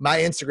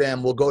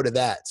Instagram will go to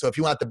that. So if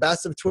you want the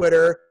best of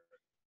Twitter,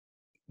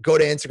 go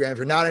to Instagram. If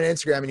you're not on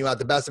Instagram and you want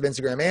the best of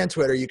Instagram and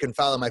Twitter, you can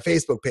follow my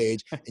Facebook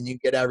page and you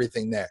get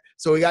everything there.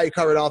 So we got you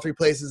covered all 3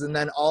 places. And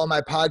then all of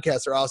my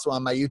podcasts are also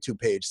on my YouTube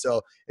page. So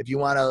if you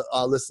want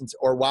to listen to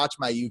or watch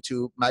my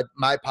YouTube,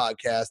 my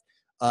podcast,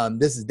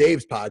 this is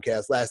Dave's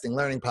podcast, Lasting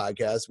Learning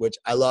Podcast, which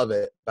I love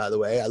it, by the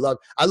way. I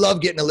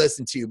love getting to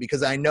listen to you,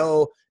 because I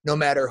know no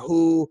matter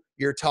who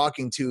you're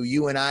talking to,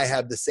 you and I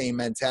have the same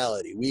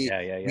mentality. We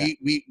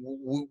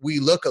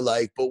look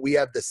alike, but we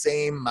have the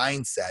same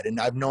mindset. And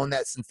I've known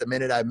that since the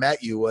minute I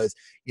met you, was,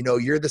 you know,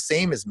 you're the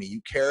same as me.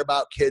 You care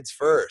about kids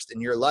first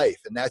in your life.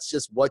 And that's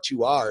just what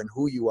you are and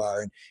who you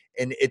are.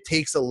 And it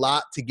takes a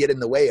lot to get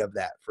in the way of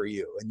that for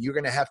you. And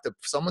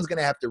someone's going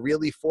to have to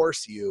really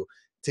force you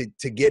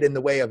to get in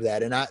the way of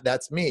that. And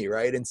that's me.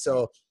 Right. And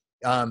so,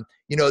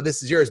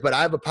 this is yours, but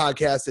I have a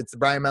podcast. It's the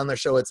Brian Mendler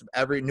Show. It's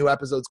every new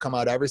episodes come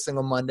out every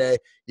single Monday.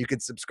 You can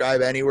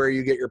subscribe anywhere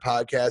you get your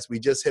podcast. We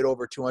just hit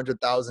over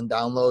 200,000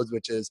 downloads,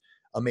 which is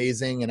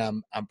amazing. And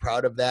I'm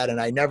proud of that. And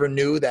I never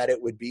knew that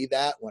it would be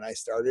that when I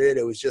started it.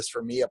 It was just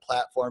for me a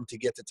platform to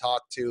get to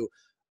talk to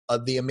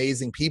the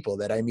amazing people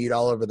that I meet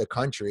all over the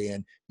country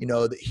and,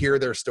 hear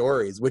their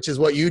stories, which is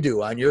what you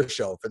do on your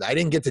show. I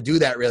didn't get to do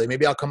that really.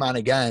 Maybe I'll come on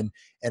again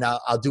and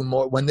I'll do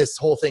more when this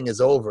whole thing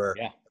is over.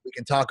 Yeah. We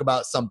can talk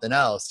about something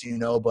else,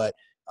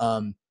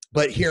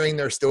 but hearing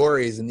their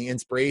stories and the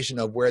inspiration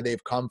of where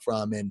they've come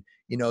from. And,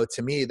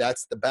 to me,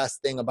 that's the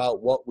best thing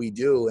about what we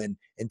do, and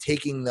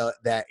taking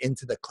that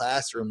into the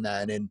classroom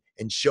then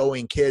and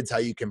showing kids how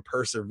you can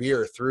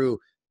persevere through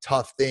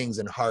tough things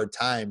and hard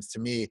times. To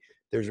me,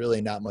 there's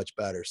really not much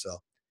better. So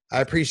I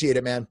appreciate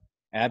it, man.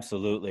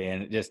 Absolutely.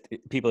 And just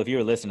people, if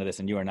you're listening to this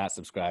and you are not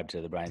subscribed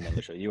to the Brian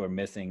Mendler Show, you are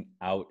missing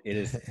out.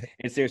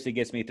 It seriously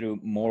gets me through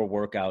more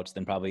workouts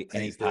than probably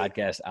any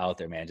podcast out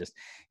there, man. Just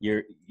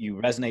you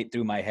resonate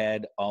through my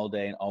head all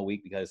day and all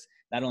week, because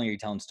not only are you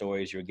telling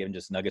stories, you're giving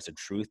just nuggets of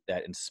truth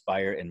that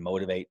inspire and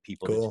motivate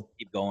people to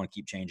keep going,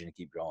 keep changing, and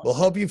keep growing. Well,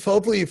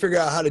 hopefully you figure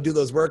out how to do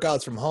those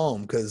workouts from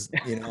home, because,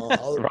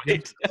 all the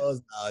right.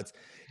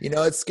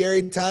 Now it's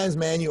scary times,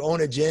 man. You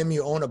own a gym,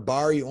 you own a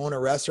bar, you own a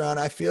restaurant.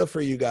 I feel for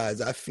you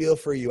guys. I feel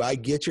for you. I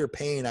get your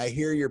pain. I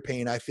hear your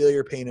pain. I feel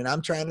your pain, and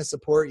I'm trying to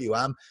support you.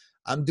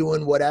 I'm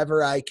doing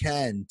whatever I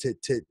can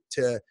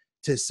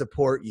to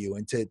support you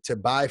and to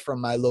buy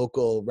from my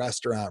local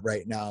restaurant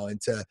right now,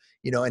 and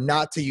and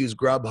not to use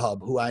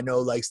Grubhub, who I know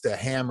likes to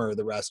hammer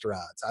the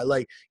restaurants. I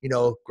like,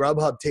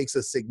 Grubhub takes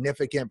a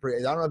significant,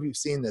 I don't know if you've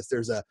seen this.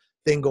 There's a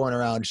thing going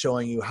around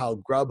showing you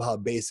how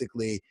Grubhub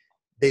basically,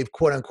 they've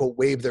quote unquote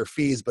waived their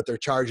fees, but they're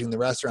charging the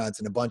restaurants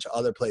and a bunch of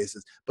other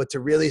places. But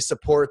to really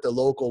support the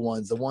local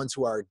ones, the ones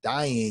who are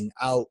dying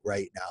out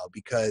right now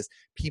because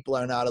people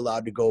are not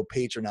allowed to go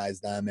patronize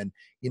them. And,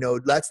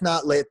 let's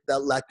not let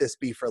this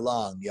be for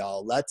long,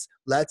 y'all.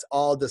 Let's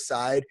all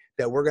decide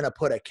that we're going to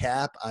put a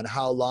cap on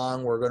how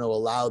long we're going to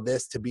allow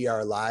this to be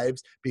our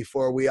lives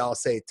before we all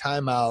say,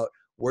 time out.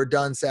 We're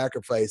done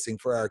sacrificing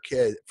for our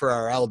kids, for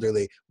our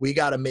elderly. We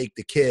got to make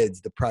the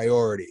kids the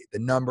priority, the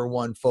number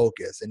one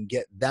focus, and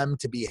get them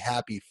to be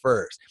happy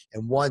first.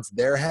 And once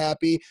they're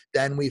happy,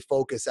 then we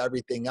focus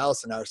everything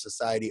else in our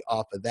society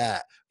off of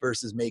that,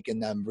 versus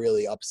making them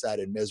really upset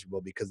and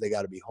miserable because they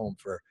got to be home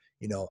for,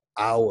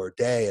 hour,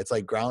 day. It's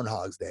like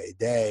Groundhog's Day,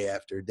 day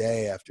after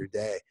day after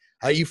day.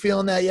 Are you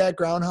feeling that yet,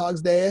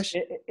 Groundhog's Day-ish?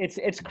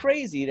 It's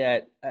crazy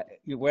that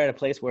we're at a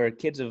place where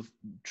kids have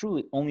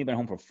truly only been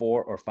home for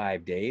 4 or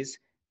 5 days,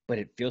 but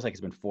it feels like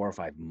it's been 4 or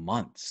 5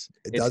 months.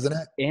 Doesn't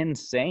it?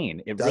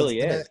 Insane. It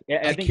really is.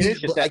 I think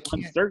it's just that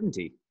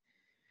uncertainty.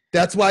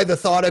 That's why the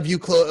thought of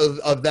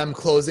of them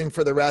closing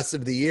for the rest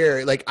of the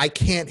year, like I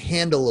can't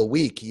handle a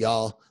week,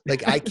 y'all.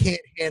 Like I can't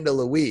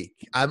handle a week.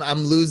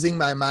 I'm losing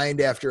my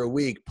mind after a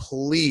week.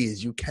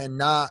 Please, you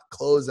cannot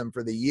close them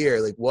for the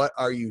year. Like what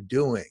are you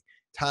doing?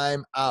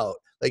 Time out.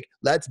 Like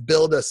let's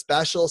build a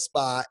special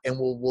spot and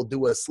we'll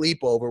do a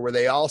sleepover where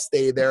they all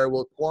stay there.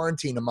 We'll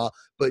quarantine them all,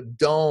 but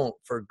don't,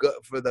 for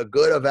the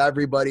good of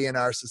everybody in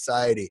our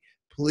society,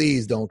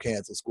 please don't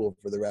cancel school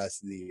for the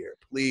rest of the year.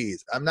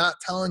 Please. I'm not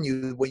telling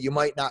you what you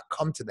might not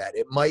come to that.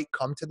 It might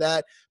come to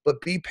that,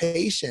 but be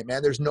patient,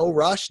 man. There's no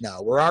rush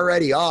now. We're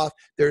already off.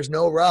 There's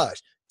no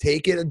rush.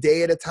 Take it a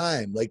day at a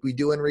time, like we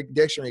do in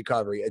addiction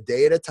recovery, a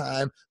day at a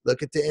time.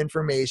 Look at the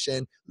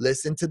information,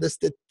 listen to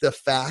the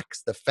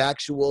facts, the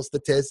factual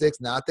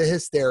statistics, not the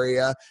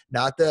hysteria,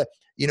 not the,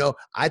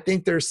 I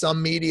think there's some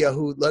media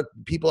who, look,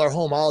 people are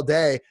home all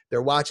day.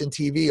 They're watching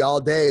TV all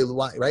day,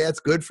 right?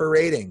 That's good for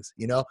ratings.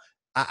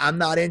 I'm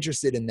not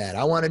interested in that.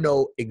 I want to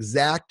know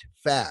exact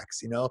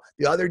facts. The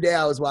other day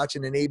I was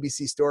watching an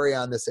ABC story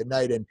on this at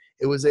night, and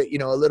it was a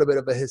little bit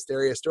of a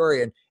hysteria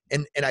story. And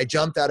I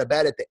jumped out of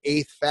bed at the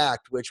eighth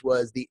fact, which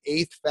was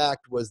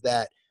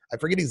that I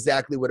forget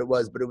exactly what it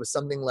was, but it was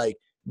something like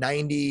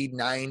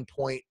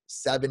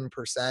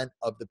 99.7%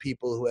 of the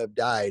people who have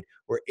died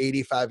were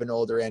 85 and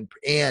older and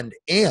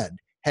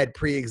had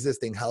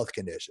pre-existing health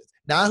conditions.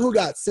 Not who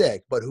got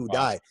sick, but who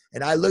died.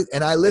 And I looked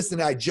and I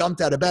listened, and I jumped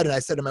out of bed and I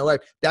said to my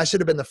wife, that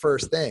should have been the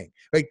first thing.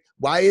 Like,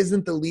 why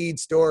isn't the lead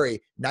story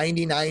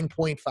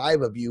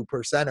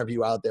 99.5% of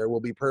you out there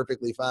will be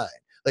perfectly fine?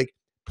 Like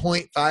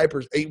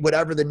 0.5%,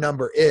 whatever the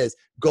number is,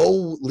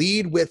 go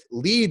lead with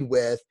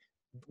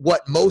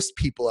what most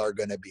people are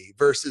going to be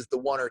versus the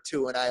one or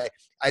two. And I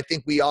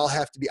think we all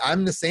have to be,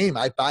 I'm the same.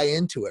 I buy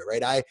into it,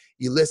 right?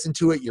 You listen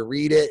to it, you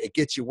read it, it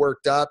gets you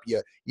worked up.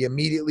 You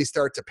immediately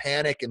start to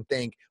panic and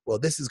think, well,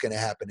 this is going to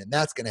happen and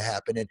that's going to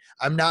happen. And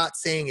I'm not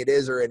saying it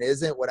is or it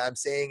isn't. What I'm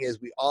saying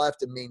is we all have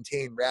to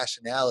maintain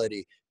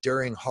rationality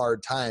during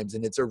hard times.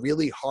 And it's a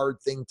really hard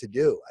thing to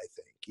do, I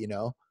think,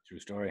 True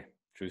story.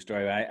 True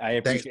story. I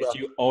appreciate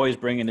you always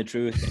bringing the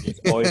truth and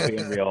just always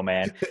being real,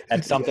 man.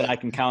 That's something I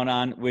can count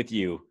on with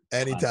you.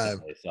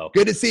 Anytime. So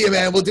good to see you,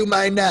 man. We'll do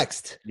mine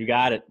next. You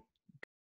got it.